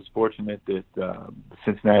I was fortunate that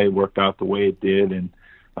Cincinnati worked out the way it did, and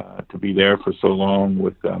to be there for so long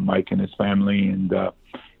with Mike and his family, and,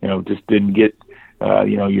 just didn't get,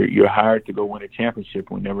 you're hired to go win a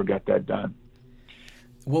championship. We never got that done.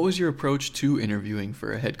 What was your approach to interviewing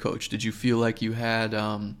for a head coach? Did you feel like you had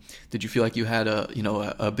a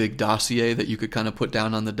big dossier that you could kind of put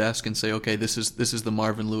down on the desk and say, okay, this is the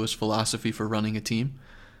Marvin Lewis philosophy for running a team?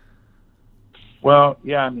 Well,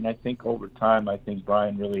 yeah, I think over time,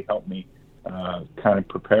 Brian really helped me kind of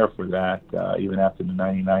prepare for that. Even after the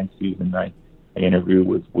 99 season, I interviewed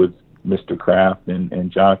with Mr. Kraft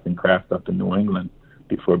and Jonathan Kraft up in New England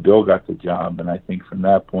before Bill got the job. And I think from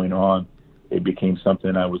that point on, it became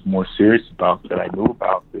something I was more serious about, that I knew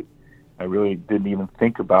about, that I really didn't even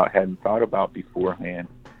think about, hadn't thought about beforehand.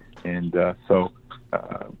 And so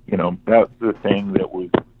that's the thing that was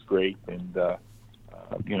great. And,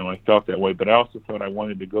 I felt that way. But I also thought I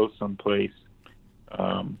wanted to go someplace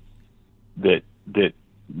that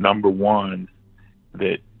number one,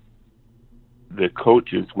 that the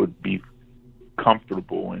coaches would be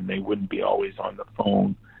comfortable and they wouldn't be always on the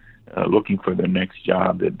phone looking for their next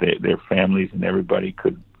job, that their families and everybody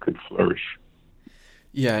could flourish.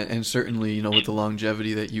 Yeah, and certainly, with the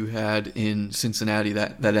longevity that you had in Cincinnati,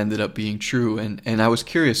 that ended up being true. And I was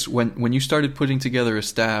curious, when you started putting together a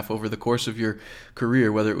staff over the course of your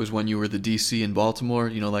career, whether it was when you were the DC in Baltimore,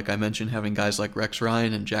 like I mentioned, having guys like Rex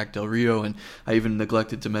Ryan and Jack Del Rio, and I even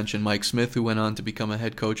neglected to mention Mike Smith, who went on to become a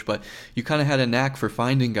head coach, but you kind of had a knack for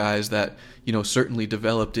finding guys that, certainly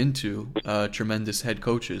developed into tremendous head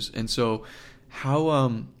coaches. And so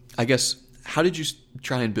how did you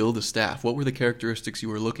try and build a staff? What were the characteristics you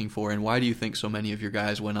were looking for, and why do you think so many of your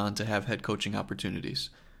guys went on to have head coaching opportunities?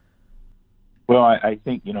 Well, I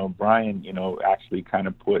think, Brian, actually kind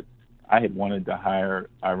of I had wanted to hire,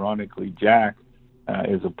 ironically, Jack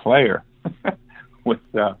as a player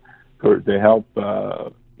to help,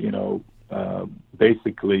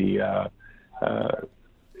 basically,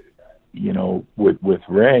 with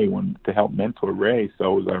Ray, to help mentor Ray.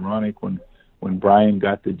 So it was ironic when Brian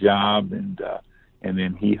got the job, and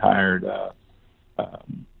then he hired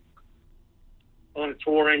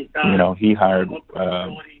he hired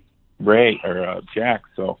Ray or Jack.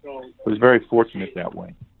 So it was very fortunate that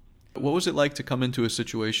way. What was it like to come into a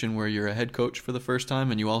situation where you're a head coach for the first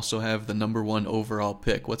time and you also have the number one overall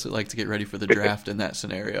pick? What's it like to get ready for the draft in that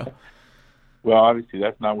scenario? Well, obviously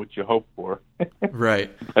that's not what you hope for.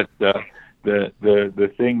 Right. But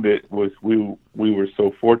the thing that was we were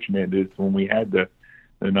so fortunate is when we had the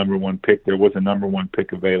number one pick, there was a number one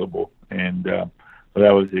pick available, and so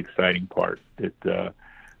that was the exciting part. That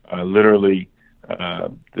literally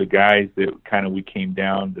the guys that kind of we came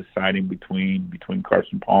down deciding between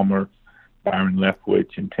Carson Palmer, Byron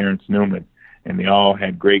Leftwich, and Terrence Newman, and they all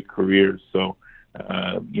had great careers. So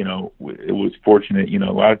it was fortunate.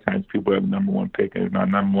 A lot of times people have a number one pick and not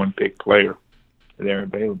a number one pick player. They're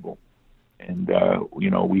available. And,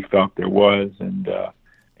 we felt there was, and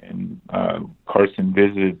Carson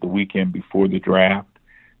visited the weekend before the draft,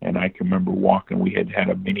 and I can remember walking. We had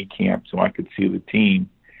a mini camp so I could see the team,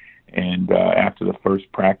 and after the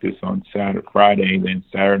first practice on Friday, then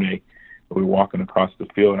Saturday, we were walking across the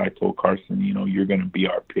field, and I told Carson, you're going to be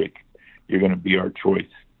our pick. You're going to be our choice.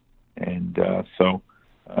 And so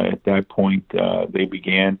at that point, they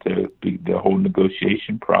began the whole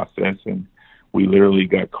negotiation process, and we literally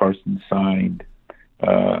got Carson signed,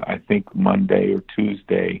 I think Monday or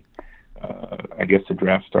Tuesday. I guess the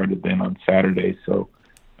draft started then on Saturday, so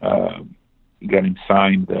got him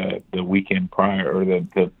signed the weekend prior, or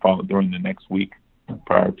during the next week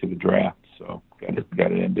prior to the draft. So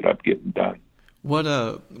got it ended up getting done. What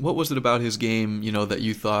was it about his game, that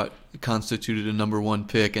you thought constituted a number one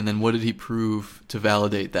pick, and then what did he prove to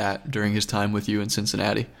validate that during his time with you in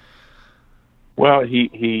Cincinnati? Well,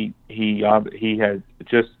 he had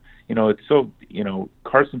just, it's so,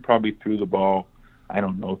 Carson probably threw the ball, I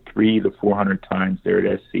don't know, 300 to 400 times there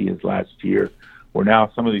at SC his last year, where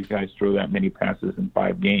now some of these guys throw that many passes in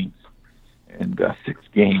 5 games and 6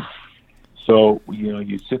 games. So,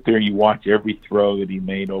 you sit there and you watch every throw that he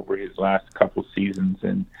made over his last couple seasons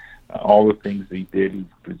and all the things that he did. He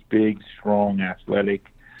was big, strong, athletic,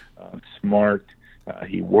 smart.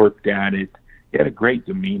 He worked at it. He had a great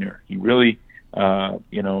demeanor. He really,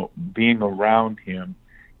 being around him,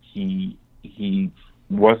 he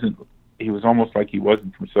was almost like he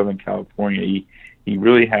wasn't from Southern California. He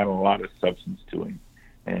really had a lot of substance to him.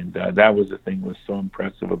 And that was the thing that was so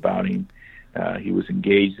impressive about him. He was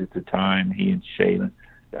engaged at the time. He and Shayla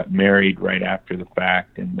got married right after the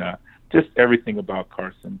fact, and just everything about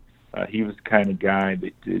Carson. He was the kind of guy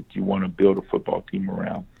that you want to build a football team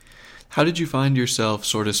around. How did you find yourself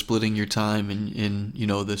sort of splitting your time in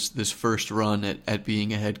this first run at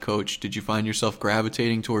being a head coach? Did you find yourself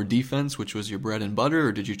gravitating toward defense, which was your bread and butter,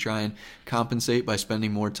 or did you try and compensate by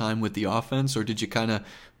spending more time with the offense, or did you kind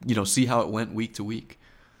of see how it went week to week?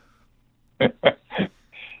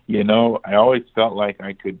 I always felt like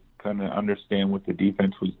I could kind of understand what the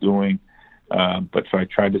defense was doing, but so I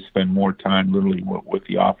tried to spend more time literally with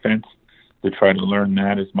the offense to try to learn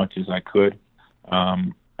that as much as I could.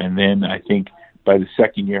 And then I think by the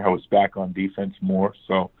second year I was back on defense more.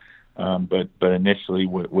 So, but initially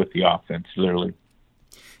with the offense, literally.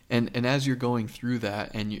 And as you're going through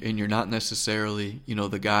that, and you're not necessarily,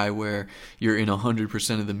 the guy where you're in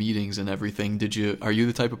 100% of the meetings and everything. Are you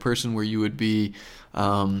the type of person where you would be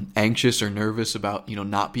anxious or nervous about,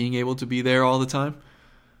 not being able to be there all the time?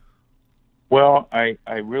 Well, I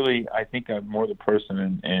think I'm more the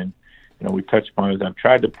person, and we touched upon it. I've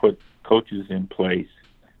tried to put coaches in place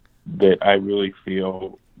that I really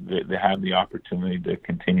feel that they have the opportunity to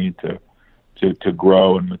continue to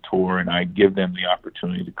grow and mature, and I give them the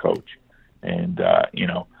opportunity to coach. And,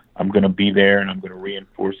 I'm going to be there and I'm going to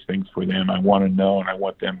reinforce things for them. I want to know, and I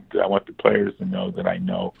want the players to know that I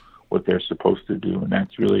know what they're supposed to do. And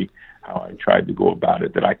that's really how I tried to go about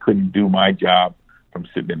it, that I couldn't do my job from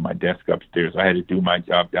sitting at my desk upstairs. I had to do my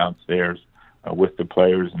job downstairs with the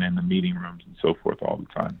players and in the meeting rooms and so forth all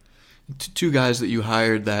the time. Two guys that you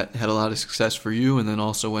hired that had a lot of success for you and then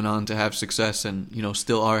also went on to have success and,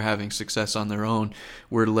 still are having success on their own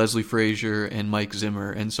were Leslie Frazier and Mike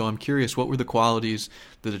Zimmer. And so I'm curious, what were the qualities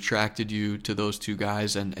that attracted you to those two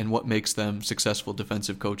guys and what makes them successful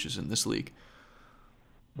defensive coaches in this league?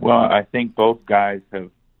 Well, I think both guys have,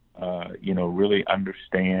 really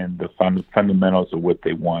understand the fundamentals of what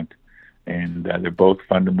they want. And they're both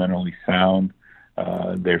fundamentally sound.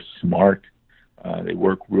 They're smart. They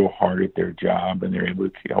work real hard at their job, and they're able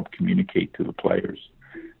to help communicate to the players.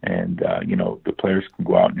 And, the players can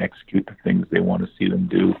go out and execute the things they want to see them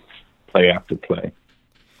do play after play.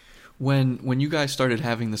 When you guys started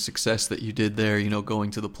having the success that you did there, going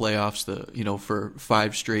to the playoffs, for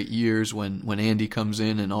 5 straight years when Andy comes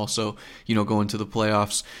in and also, going to the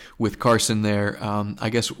playoffs with Carson there, I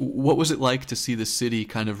guess, what was it like to see the city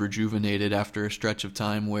kind of rejuvenated after a stretch of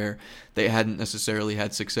time where they hadn't necessarily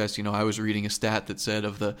had success? I was reading a stat that said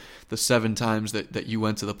of the 7 times that you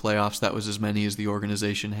went to the playoffs, that was as many as the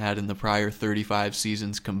organization had in the prior 35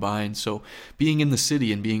 seasons combined. So being in the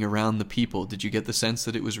city and being around the people, did you get the sense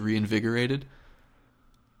that it was reinvigorated?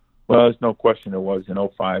 Well, there's no question it was in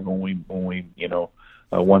 2005 when we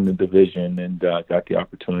won the division and got the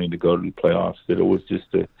opportunity to go to the playoffs. That it was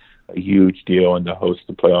just a huge deal, and to host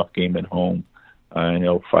the playoff game at home in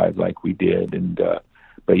 2005 like we did. And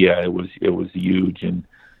but yeah, it was huge, and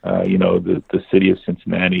the city of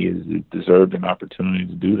Cincinnati deserved an opportunity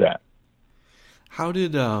to do that. How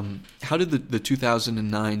did the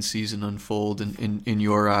 2009 season unfold in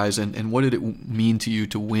your eyes, and what did it mean to you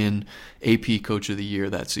to win AP Coach of the Year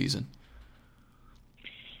that season?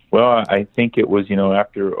 Well, I think it was,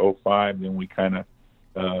 after 2005, then we kind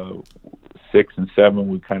of 6 and 7,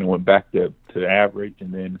 we kind of went back to average,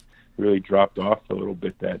 and then really dropped off a little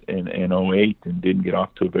bit that in 2008 and didn't get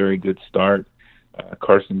off to a very good start.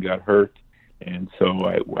 Carson got hurt, and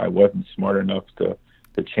so I wasn't smart enough to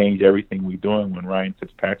change everything we're doing when Ryan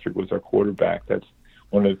Fitzpatrick was our quarterback. That's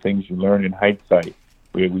one of the things you learn in hindsight.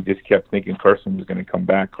 We just kept thinking Carson was going to come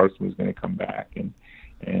back, and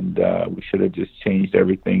we should have just changed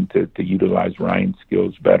everything to utilize Ryan's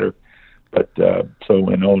skills better. But so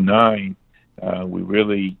in 2009, we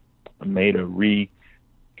really made a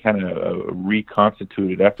kind of a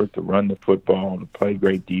reconstituted effort to run the football, to play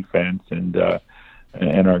great defense, and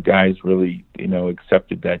our guys really,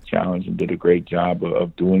 accepted that challenge and did a great job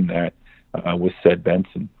of doing that with Ced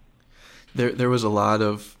Benson. There was a lot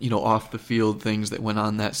of, off the field things that went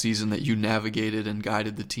on that season that you navigated and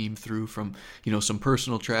guided the team through, from, some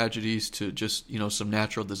personal tragedies to just, some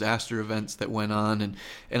natural disaster events that went on.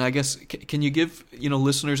 And I guess, can you give,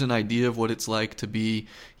 listeners an idea of what it's like to be,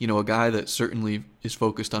 a guy that certainly is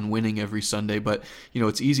focused on winning every Sunday, but,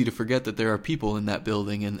 it's easy to forget that there are people in that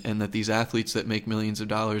building, and that these athletes that make millions of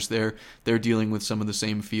dollars, they're dealing with some of the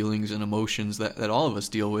same feelings and emotions that all of us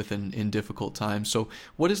deal with in difficult times. So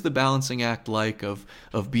what is the balancing act like of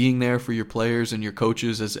being there for your players and your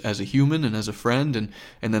coaches as a human and as a friend,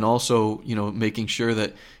 and then also, making sure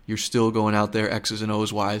that you're still going out there X's and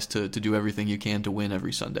O's wise to do everything you can to win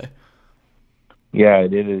every Sunday? Yeah,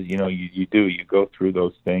 it is. You go through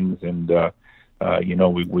those things, and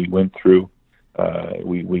we went through.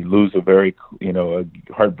 We lose a very a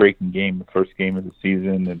heartbreaking game, the first game of the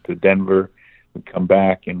season, and to Denver. We come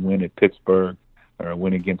back and win at Pittsburgh, or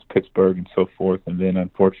win against Pittsburgh, and so forth. And then,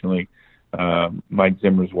 unfortunately, Mike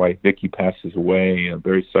Zimmer's wife Vicky passes away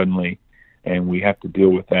very suddenly, and we have to deal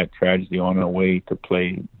with that tragedy on our way to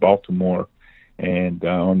play Baltimore, and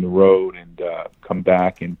on the road, and come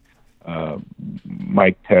back. And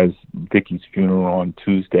Mike has Vicky's funeral on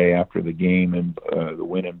Tuesday after the game, and the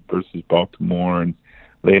win versus Baltimore. And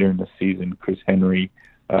later in the season, Chris Henry,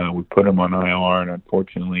 we put him on IR, and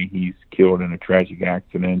unfortunately he's killed in a tragic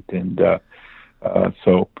accident. And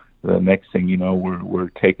so the next thing you know, we're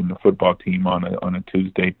taking the football team on a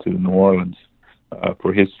Tuesday to New Orleans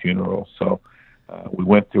for his funeral. So we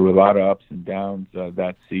went through a lot of ups and downs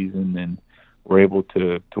that season, and were able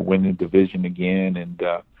to win the division again. And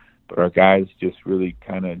but our guys just really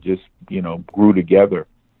kind of grew together,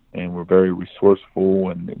 and were very resourceful,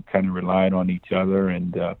 and kind of relied on each other.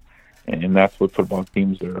 And that's what football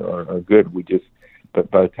teams are good. But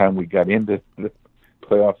by the time we got into the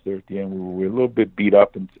playoffs there at the end, we were a little bit beat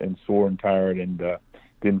up and sore and tired, and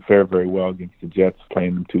didn't fare very well against the Jets,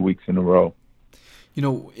 playing them 2 weeks in a row.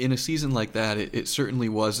 In a season like that, it certainly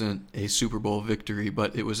wasn't a Super Bowl victory,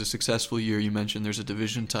 but it was a successful year. You mentioned there's a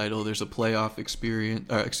division title, there's a playoff experience,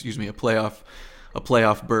 a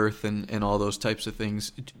playoff berth, and all those types of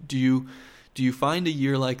things. Do you find a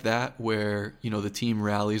year like that where, the team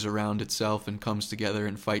rallies around itself and comes together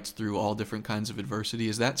and fights through all different kinds of adversity?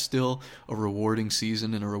 Is that still a rewarding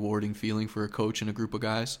season and a rewarding feeling for a coach and a group of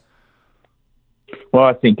guys? Well,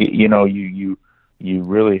 I think, you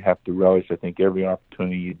really have to relish, I think, every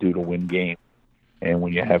opportunity you do to win games. And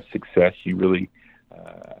when you have success, you really,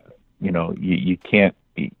 you can't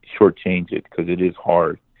shortchange it, because it is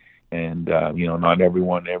hard. And, not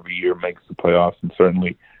everyone every year makes the playoffs. And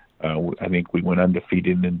certainly, I think we went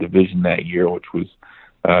undefeated in the division that year, which was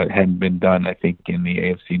hadn't been done, I think, in the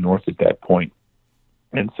AFC North at that point.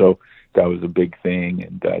 And so that was a big thing.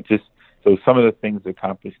 And so some of the things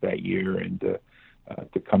accomplished that year, and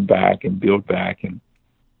to come back and build back and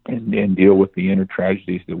deal with the inner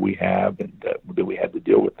tragedies that we have, and that we had to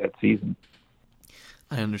deal with that season.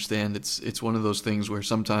 I understand. It's one of those things where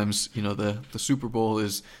sometimes, the Super Bowl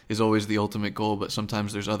is always the ultimate goal, but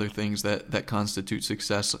sometimes there's other things that constitute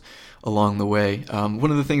success along the way.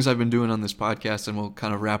 One of the things I've been doing on this podcast, and we'll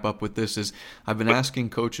kind of wrap up with this, is I've been asking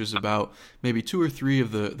coaches about maybe 2 or 3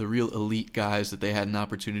 of the real elite guys that they had an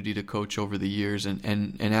opportunity to coach over the years,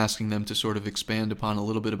 and asking them to sort of expand upon a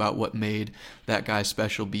little bit about what made that guy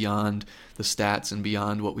special beyond the stats and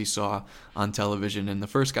beyond what we saw on television. And the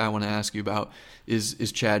first guy I want to ask you about is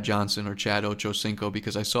Chad Johnson, or Chad Ochocinco,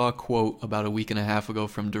 because I saw a quote about a week and a half ago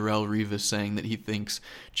from Darrelle Revis saying that he thinks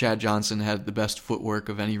Chad Johnson had the best footwork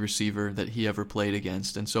of any receiver that he ever played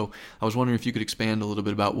against. And so I was wondering if you could expand a little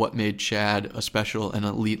bit about what made Chad a special and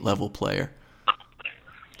elite level player.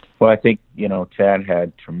 Well, I think, Chad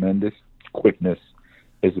had tremendous quickness,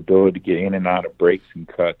 his ability to get in and out of breaks and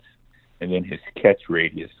cuts, and then his catch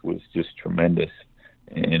radius was just tremendous.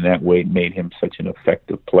 And that way made him such an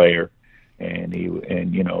effective player. And he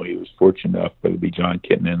was fortunate enough, whether it be John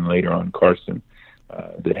Kitna and later on Carson,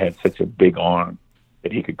 that had such a big arm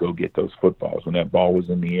that he could go get those footballs. When that ball was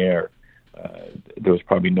in the air, there was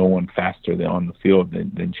probably no one faster on the field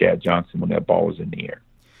than Chad Johnson when that ball was in the air.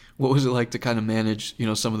 What was it like to kind of manage,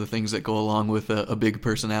 some of the things that go along with a big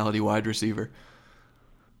personality wide receiver?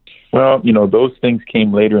 Well, those things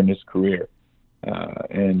came later in his career.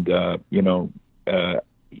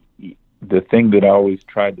 The thing that I always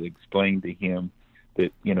tried to explain to him,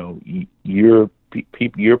 that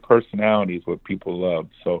your personality is what people love.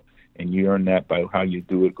 So, and you earn that by how you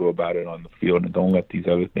go about it on the field, and don't let these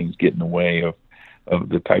other things get in the way of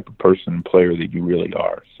the type of person and player that you really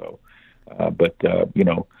are. So,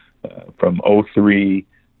 from '03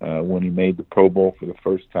 when he made the Pro Bowl for the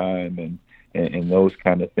first time, and those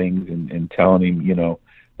kind of things, and telling him,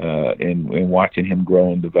 and watching him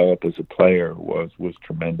grow and develop as a player was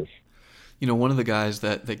tremendous. One of the guys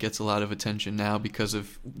that gets a lot of attention now because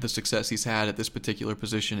of the success he's had at this particular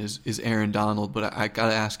position is Aaron Donald. But I got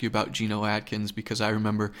to ask you about Geno Atkins, because I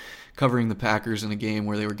remember covering the Packers in a game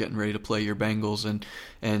where they were getting ready to play your Bengals, and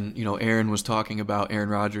Aaron was talking about Aaron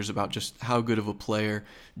Rodgers, about just how good of a player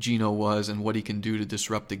Geno was and what he can do to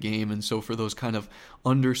disrupt the game. And so for those kind of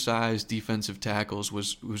undersized defensive tackles,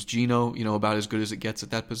 was Geno, about as good as it gets at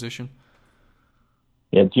that position?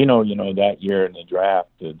 Yeah, Geno, that year in the draft,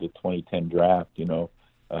 the 2010 draft, Sue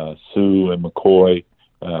and McCoy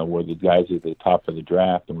were the guys at the top of the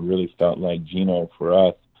draft, and we really felt like Geno, for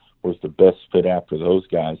us, was the best fit after those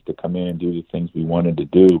guys to come in and do the things we wanted to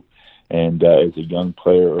do. And as a young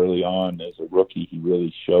player early on, as a rookie, he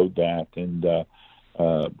really showed that. And,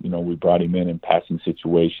 we brought him in passing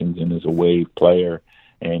situations and as a wave player,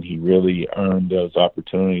 and he really earned those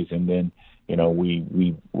opportunities. And then,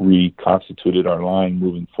 we reconstituted our line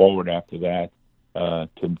moving forward after that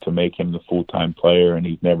to make him the full-time player, and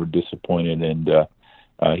he's never disappointed. And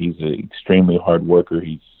he's an extremely hard worker.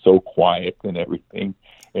 He's so quiet and everything.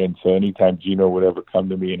 And so anytime Geno would ever come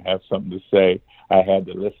to me and have something to say, I had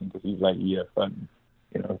to listen, because he's like, yeah, fun,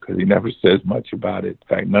 because he never says much about it. In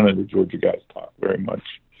fact, none of the Georgia guys talk very much.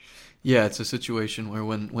 Yeah, it's a situation where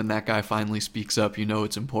when that guy finally speaks up,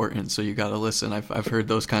 it's important, so you got to listen. I've heard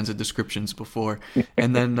those kinds of descriptions before.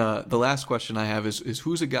 And then the last question I have is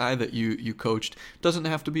who's a guy that you coached? Doesn't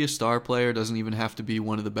have to be a star player, doesn't even have to be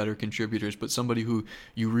one of the better contributors, but somebody who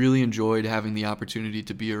you really enjoyed having the opportunity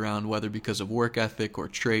to be around, whether because of work ethic or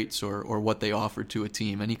traits or what they offered to a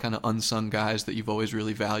team. Any kind of unsung guys that you've always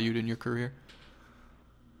really valued in your career?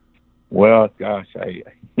 Well, gosh,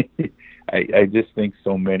 I just think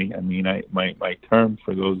so many. I mean, my term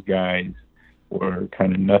for those guys were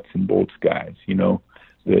kind of nuts and bolts guys,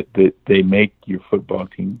 that they make your football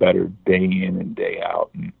team better day in and day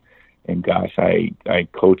out. And gosh, I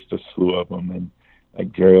coached a slew of them, and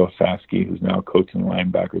like Jerry Osowski, who's now coaching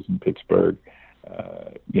linebackers in Pittsburgh,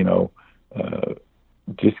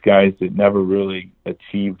 just guys that never really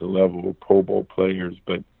achieved the level of Pro Bowl players,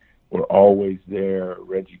 but were always there.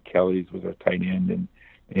 Reggie Kelly's was our tight end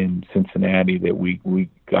in Cincinnati that we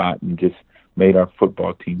got, and just made our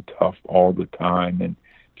football team tough all the time. And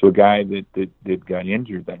to a guy that got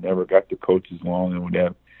injured, that never got to coach as long and would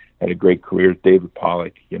have had a great career, David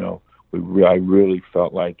Pollock. I really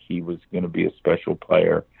felt like he was going to be a special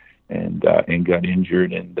player, and got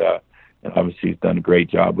injured, and obviously he's done a great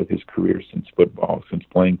job with his career since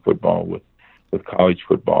playing football with college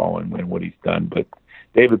football and what he's done. But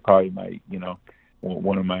David probably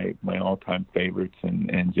one of my all-time favorites,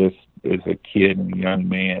 and just as a kid and a young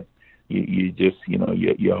man, you just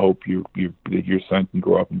you hope that your son can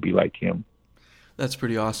grow up and be like him. That's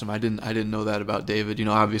pretty awesome. I didn't know that about David.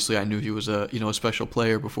 Obviously I knew he was a special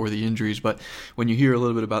player before the injuries, but when you hear a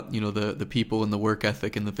little bit about the people and the work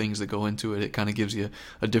ethic and the things that go into it, it kind of gives you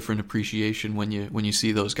a different appreciation when you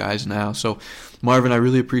see those guys now. So, Marvin, I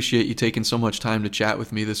really appreciate you taking so much time to chat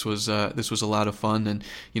with me. This was a lot of fun, and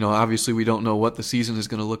obviously we don't know what the season is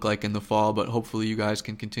going to look like in the fall, but hopefully you guys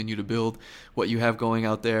can continue to build what you have going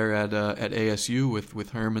out there at ASU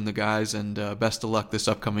with Herm and the guys, and best of luck this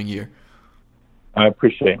upcoming year. I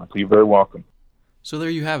appreciate it. You're very welcome. So there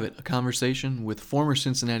you have it, a conversation with former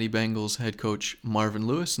Cincinnati Bengals head coach Marvin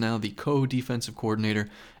Lewis, now the co-defensive coordinator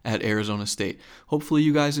at Arizona State. Hopefully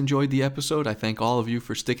you guys enjoyed the episode. I thank all of you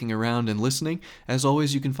for sticking around and listening. As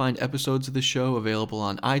always, you can find episodes of the show available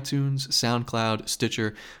on iTunes, SoundCloud,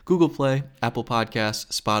 Stitcher, Google Play, Apple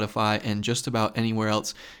Podcasts, Spotify, and just about anywhere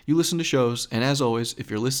else you listen to shows. And as always, if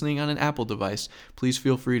you're listening on an Apple device, please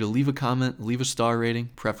feel free to leave a comment, leave a star rating,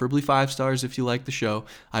 preferably 5 stars if you like the show.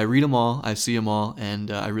 I read them all, I see them all, and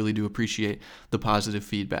I really do appreciate the positive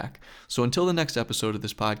feedback. So until the next episode of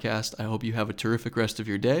this podcast, I hope you have a terrific rest of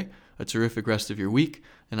your day, a terrific rest of your week,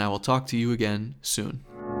 and I will talk to you again soon.